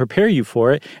and can prepare you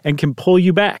for it and can pull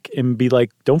you back and be like,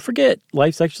 don't forget,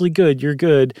 life's actually good. You're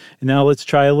good. And now let's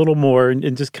try a little more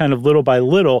and just kind of little by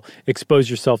little expose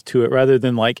yourself to it, rather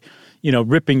than, like,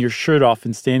 ripping your shirt off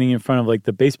and standing in front of, like,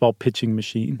 the baseball pitching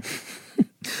machine.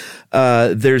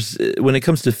 When it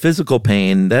comes to physical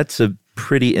pain, that's a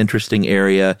pretty interesting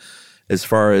area as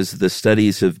far as the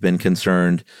studies have been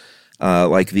concerned.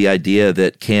 Like the idea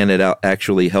that can it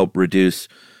actually help reduce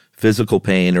physical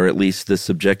pain, or at least the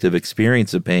subjective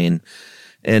experience of pain.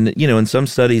 And, in some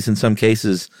studies, in some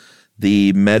cases,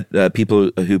 the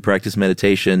people who practice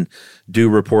meditation do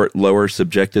report lower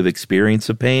subjective experience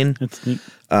of pain. That's neat.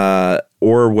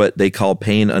 Or what they call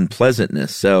pain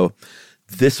unpleasantness. So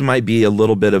this might be a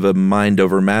little bit of a mind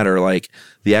over matter, like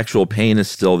the actual pain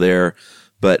is still there,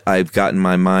 but I've gotten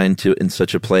my mind to in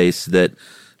such a place that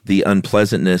the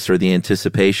unpleasantness or the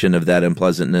anticipation of that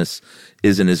unpleasantness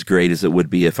isn't as great as it would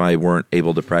be if I weren't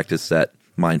able to practice that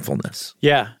mindfulness.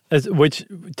 Yeah, which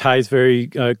ties very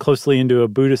closely into a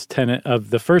Buddhist tenet of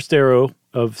the first arrow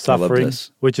of suffering,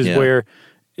 which is where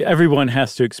everyone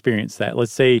has to experience that.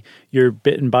 Let's say you're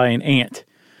bitten by an ant.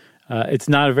 It's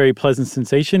not a very pleasant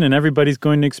sensation, and everybody's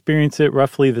going to experience it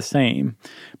roughly the same.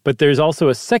 But there's also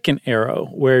a second arrow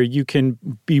where you can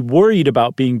be worried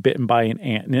about being bitten by an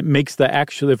ant, and it makes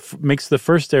the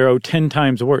first arrow 10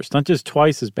 times worse, not just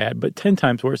twice as bad, but 10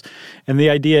 times worse. And the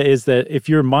idea is that if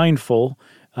you're mindful,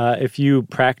 if you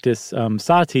practice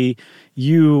sati,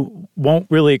 you won't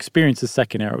really experience the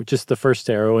second arrow, just the first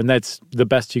arrow, and that's the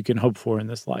best you can hope for in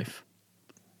this life.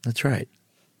 That's right.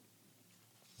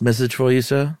 Message for you,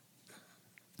 sir?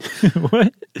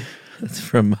 What? That's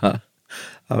from, I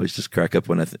always just crack up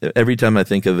when every time I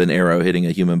think of an arrow hitting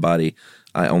a human body,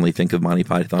 I only think of Monty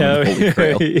Python and the Holy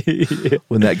Grail. Yeah.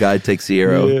 When that guy takes the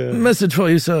arrow, message for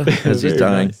you, sir, as he's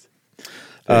dying.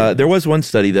 Nice. There was one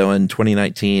study, though, in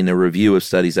 2019, a review of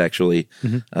studies, actually,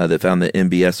 that found that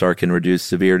MBSR can reduce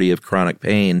severity of chronic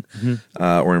pain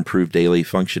or improve daily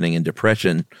functioning and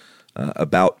depression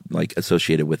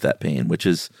associated with that pain, which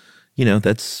is,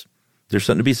 there's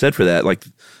something to be said for that. Like,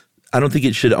 I don't think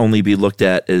it should only be looked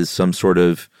at as some sort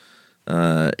of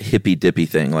hippy-dippy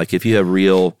thing. Like, if you have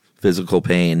real physical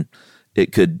pain,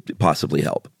 it could possibly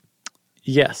help.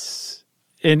 Yes.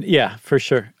 And yeah, for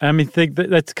sure. I mean,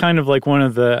 that's kind of like one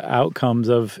of the outcomes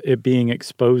of it being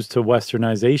exposed to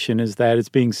Westernization, is that it's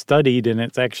being studied and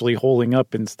it's actually holding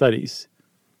up in studies.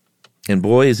 And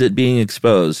boy, is it being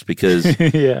exposed, because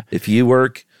if you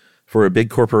work for a big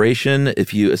corporation,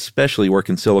 if you especially work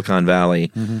in Silicon Valley,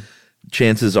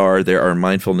 chances are there are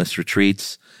mindfulness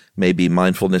retreats, maybe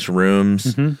mindfulness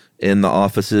rooms in the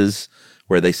offices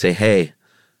where they say, hey,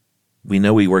 we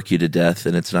know we work you to death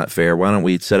and it's not fair. Why don't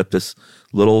we set up this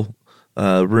little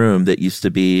room that used to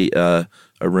be a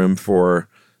room for,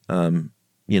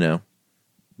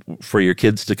 for your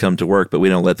kids to come to work, but we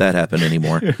don't let that happen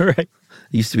anymore. Right. It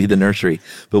used to be the nursery,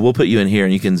 but we'll put you in here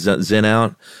and you can zen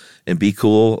out and be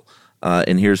cool.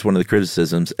 And here's one of the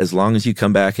criticisms. As long as you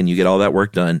come back and you get all that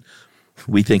work done,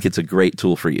 we think it's a great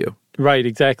tool for you. Right,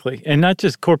 exactly. And not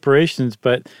just corporations,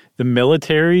 but the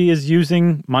military is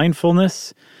using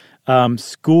mindfulness.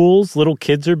 Schools, little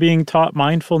kids are being taught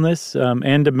mindfulness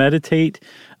and to meditate.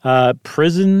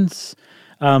 Prisons.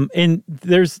 And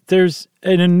there's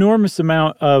an enormous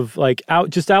amount of, like,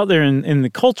 out there in the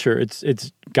culture.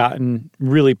 It's gotten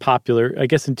really popular. I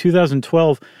guess in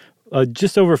 2012,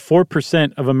 just over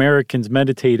 4% of Americans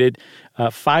meditated.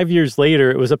 5 years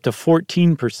later, it was up to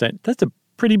 14%. That's a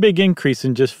pretty big increase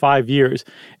in just 5 years.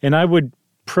 And I would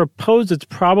propose it's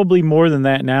probably more than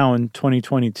that now in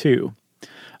 2022.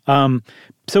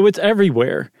 So it's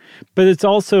everywhere. But it's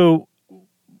also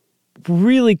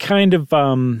really kind of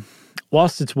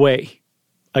lost its way,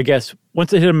 I guess,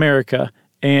 once it hit America,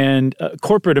 and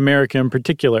corporate America in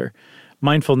particular.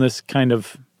 Mindfulness kind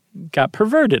of got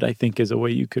perverted, I think, is a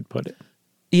way you could put it.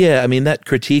 Yeah, I mean, that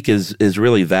critique is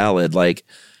really valid. Like,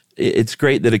 it's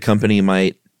great that a company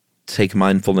might take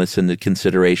mindfulness into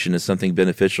consideration as something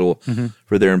beneficial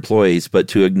for their employees, but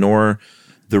to ignore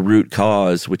the root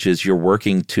cause, which is you're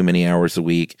working too many hours a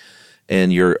week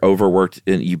and you're overworked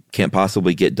and you can't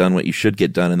possibly get done what you should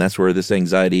get done. And that's where this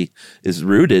anxiety is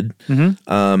rooted.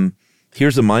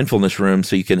 Here's a mindfulness room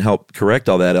so you can help correct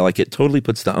all that. Like, it totally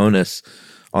puts the onus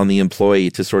on the employee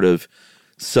to sort of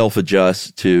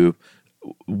self-adjust to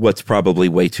what's probably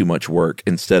way too much work,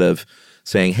 instead of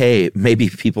saying, hey, maybe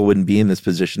people wouldn't be in this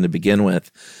position to begin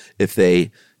with if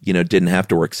they, didn't have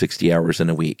to work 60 hours in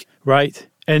a week. Right.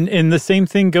 And the same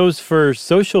thing goes for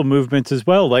social movements as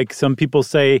well. Like, some people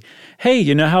say, hey,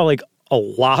 you know how like a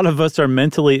lot of us are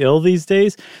mentally ill these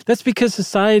days? That's because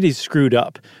society's screwed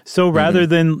up. So rather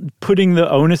than putting the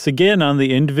onus again on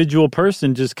the individual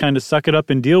person, just kind of suck it up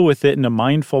and deal with it in a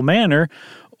mindful manner,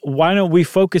 why don't we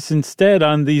focus instead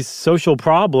on these social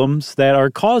problems that are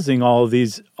causing all of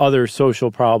these other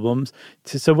social problems,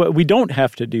 so we don't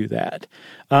have to do that?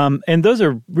 And those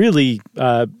are really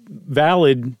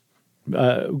valid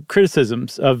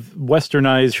criticisms of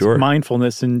westernized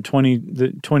mindfulness in the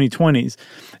 2020s.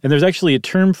 And there's actually a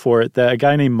term for it that a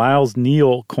guy named Miles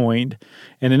Neal coined,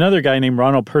 and another guy named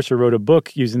Ronald Purser wrote a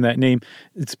book using that name.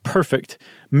 It's perfect.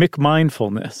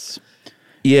 McMindfulness.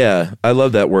 Yeah, I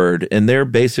love that word. And they're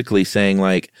basically saying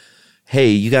like, hey,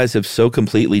 you guys have so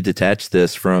completely detached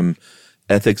this from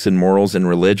ethics and morals and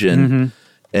religion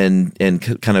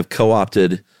and kind of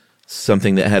co-opted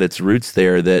something that had its roots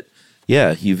there that,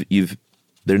 yeah, you've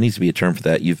there needs to be a term for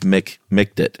that. You've micked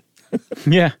it.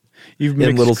 Yeah, you've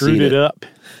screwed it up.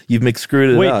 You've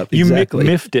screwed it up. You exactly.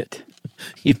 miffed it.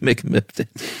 You've miffed it.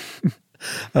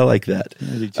 I like that.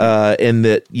 And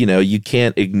that, you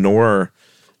can't ignore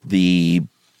the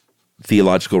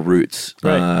theological roots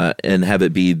and have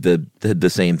it be the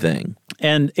same thing.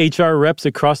 And HR reps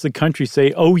across the country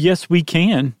say, oh, yes, we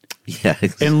can. Yeah,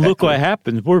 exactly. And look what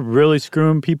happens. We're really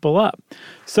screwing people up.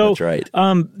 So that's right.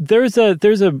 There's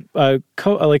a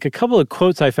couple of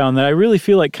quotes I found that I really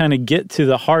feel like kind of get to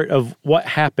the heart of what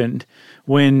happened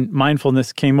when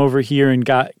mindfulness came over here and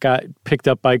got picked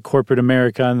up by corporate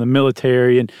America and the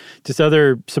military and just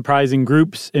other surprising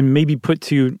groups and maybe put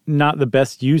to not the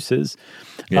best uses.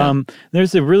 Yeah.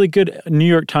 There's a really good New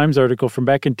York Times article from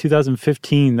back in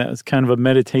 2015 that was kind of a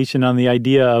meditation on the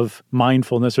idea of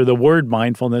mindfulness, or the word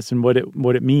mindfulness and what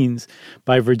it means,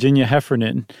 by Virginia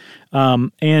Heffernan.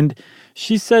 And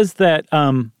she says that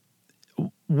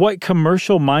what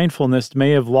commercial mindfulness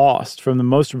may have lost from the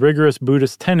most rigorous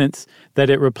Buddhist tenets that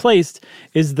it replaced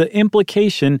is the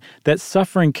implication that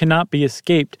suffering cannot be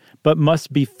escaped but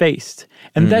must be faced.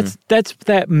 And that's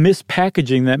that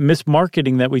mispackaging, that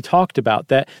mismarketing that we talked about,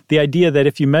 that the idea that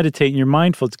if you meditate and you're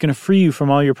mindful, it's going to free you from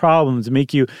all your problems,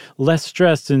 make you less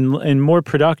stressed and more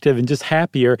productive and just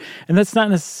happier. And that's not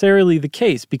necessarily the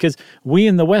case, because we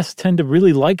in the West tend to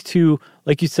really like to,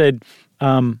 like you said,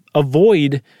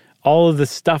 avoid all of the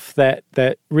stuff that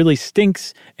really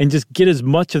stinks and just get as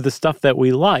much of the stuff that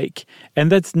we like.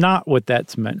 And that's not what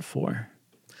that's meant for.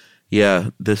 Yeah,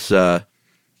 this,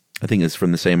 I think it's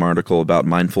from the same article about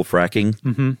mindful fracking.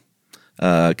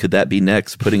 Could that be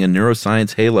next? Putting a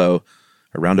neuroscience halo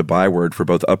around a byword for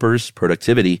both uppers,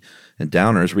 productivity, and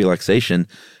downers, relaxation,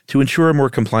 to ensure a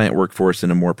more compliant workforce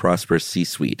and a more prosperous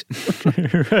C-suite.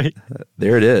 Right.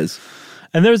 There it is.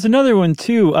 And there's another one,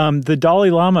 too. The Dalai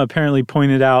Lama apparently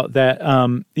pointed out that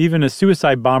even a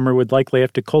suicide bomber would likely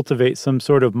have to cultivate some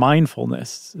sort of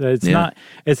mindfulness. That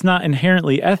it's not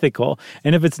inherently ethical.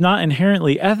 And if it's not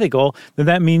inherently ethical, then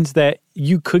that means that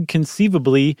you could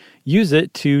conceivably use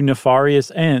it to nefarious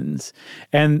ends.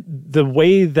 And the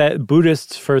way that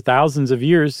Buddhists for thousands of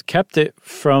years kept it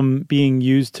from being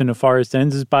used to nefarious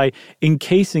ends is by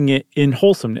encasing it in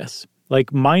wholesomeness.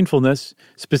 Like mindfulness,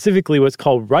 specifically what's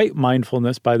called right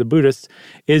mindfulness by the Buddhists,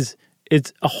 it's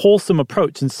a wholesome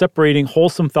approach in separating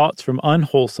wholesome thoughts from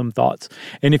unwholesome thoughts.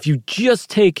 And if you just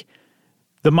take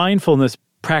the mindfulness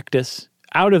practice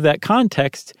out of that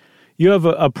context, you have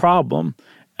a problem.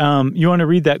 You want to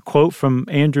read that quote from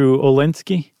Andrew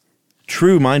Olensky?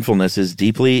 True mindfulness is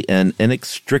deeply and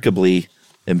inextricably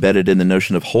embedded in the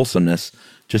notion of wholesomeness.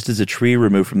 Just as a tree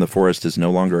removed from the forest is no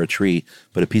longer a tree,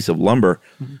 but a piece of lumber,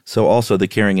 so also the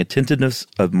caring attentiveness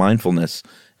of mindfulness,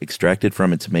 extracted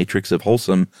from its matrix of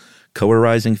wholesome,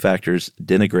 co-arising factors,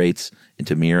 denigrates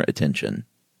into mere attention.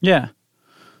 Yeah.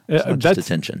 It's just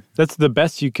attention. That's the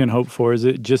best you can hope for, is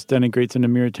it just denigrates into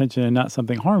mere attention and not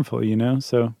something harmful,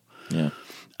 So yeah.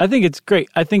 I think it's great.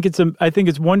 I think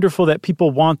it's wonderful that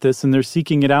people want this and they're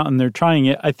seeking it out and they're trying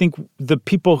it. I think the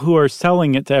people who are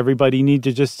selling it to everybody need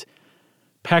to just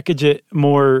package it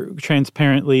more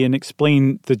transparently and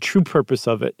explain the true purpose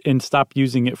of it and stop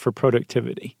using it for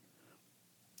productivity.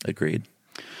 Agreed.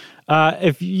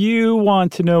 If you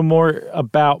want to know more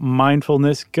about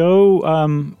mindfulness,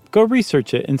 go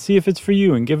research it and see if it's for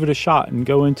you and give it a shot and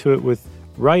go into it with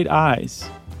right eyes,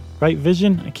 right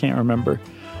vision. I can't remember.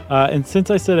 And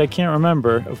since I said I can't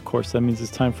remember, of course, that means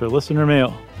it's time for listener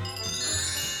mail.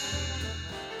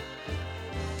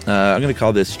 I'm going to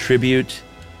call this tribute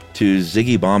to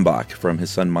Ziggy Bombach from his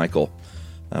son Michael.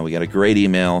 We got a great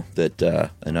email that,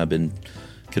 and I've been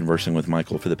conversing with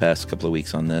Michael for the past couple of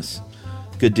weeks on this.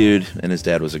 Good dude, and his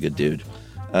dad was a good dude.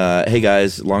 Hey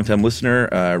guys, longtime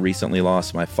listener, recently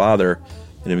lost my father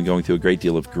and have been going through a great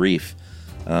deal of grief.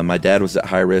 My dad was at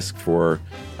high risk for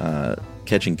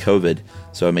catching COVID,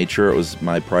 so I made sure it was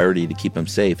my priority to keep him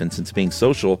safe. And since being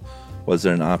social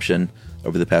wasn't an option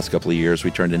over the past couple of years,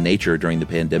 we turned to nature during the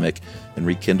pandemic and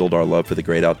rekindled our love for the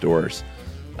great outdoors.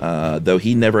 Though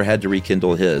he never had to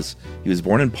rekindle his. He was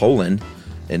born in Poland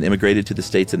and immigrated to the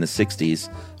States in the 60s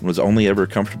and was only ever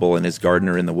comfortable in his garden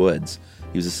or in the woods.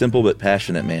 He was a simple but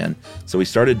passionate man, so we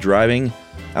started driving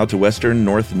out to western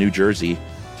North New Jersey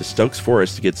to Stokes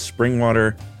Forest to get spring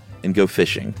water and go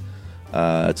fishing.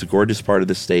 It's a gorgeous part of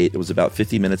the state. It was about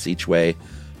 50 minutes each way.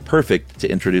 Perfect to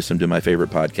introduce him to my favorite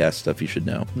podcast, Stuff You Should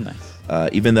Know.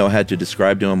 Nice. Even though I had to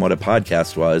describe to him what a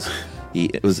podcast was,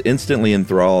 he was instantly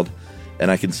enthralled, and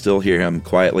I can still hear him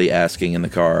quietly asking in the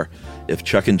car if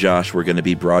Chuck and Josh were going to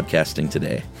be broadcasting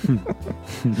today.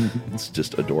 It's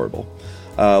just adorable.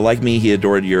 Like me, he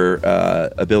adored your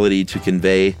ability to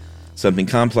convey something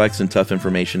complex and tough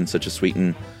information in such a sweet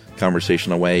and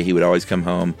conversational way. He would always come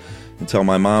home and tell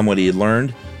my mom what he had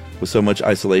learned. With so much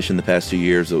isolation the past 2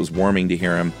 years, it was warming to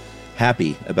hear him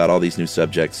happy about all these new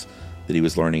subjects that he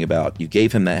was learning about. You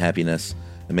gave him that happiness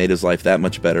and made his life that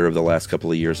much better over the last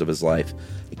couple of years of his life.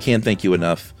 I can't thank you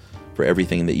enough for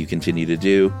everything that you continue to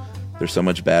do. There's so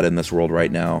much bad in this world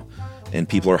right now, and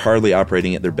people are hardly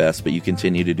operating at their best, but you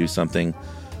continue to do something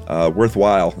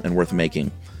worthwhile and worth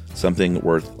making, something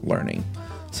worth learning.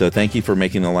 So thank you for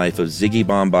making the life of Ziggy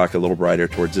Bombach a little brighter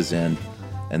towards his end.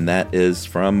 And that is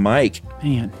from Mike.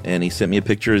 Man. And he sent me a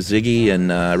picture of Ziggy,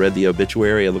 and I read the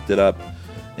obituary. I looked it up,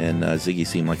 and Ziggy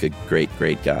seemed like a great,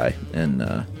 great guy. And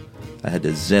I had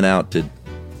to zen out to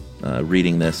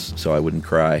reading this so I wouldn't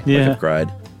cry like I've cried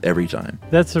every time.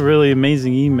 That's a really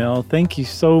amazing email. Thank you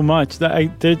so much.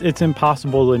 It's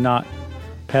impossible to not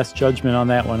pass judgment on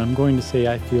that one. I'm going to say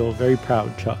I feel very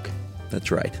proud, Chuck.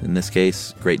 That's right. In this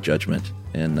case, great judgment.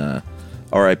 And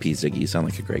R.I.P. Ziggy. You sound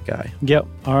like a great guy. Yep.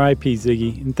 R.I.P.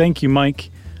 Ziggy. And thank you, Mike.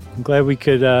 I'm glad we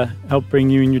could help bring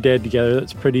you and your dad together.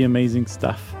 That's pretty amazing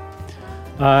stuff.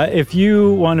 If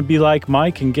you want to be like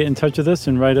Mike and get in touch with us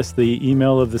and write us the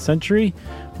email of the century,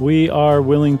 we are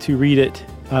willing to read it.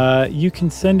 You can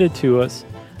send it to us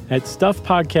at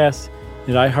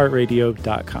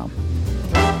stuffpodcast@iheartradio.com.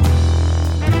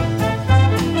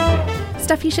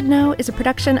 Stuff You Should Know is a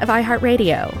production of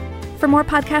iHeartRadio. For more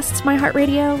podcasts from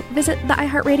iHeartRadio, visit the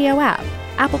iHeartRadio app,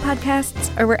 Apple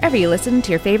Podcasts, or wherever you listen to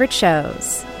your favorite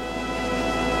shows.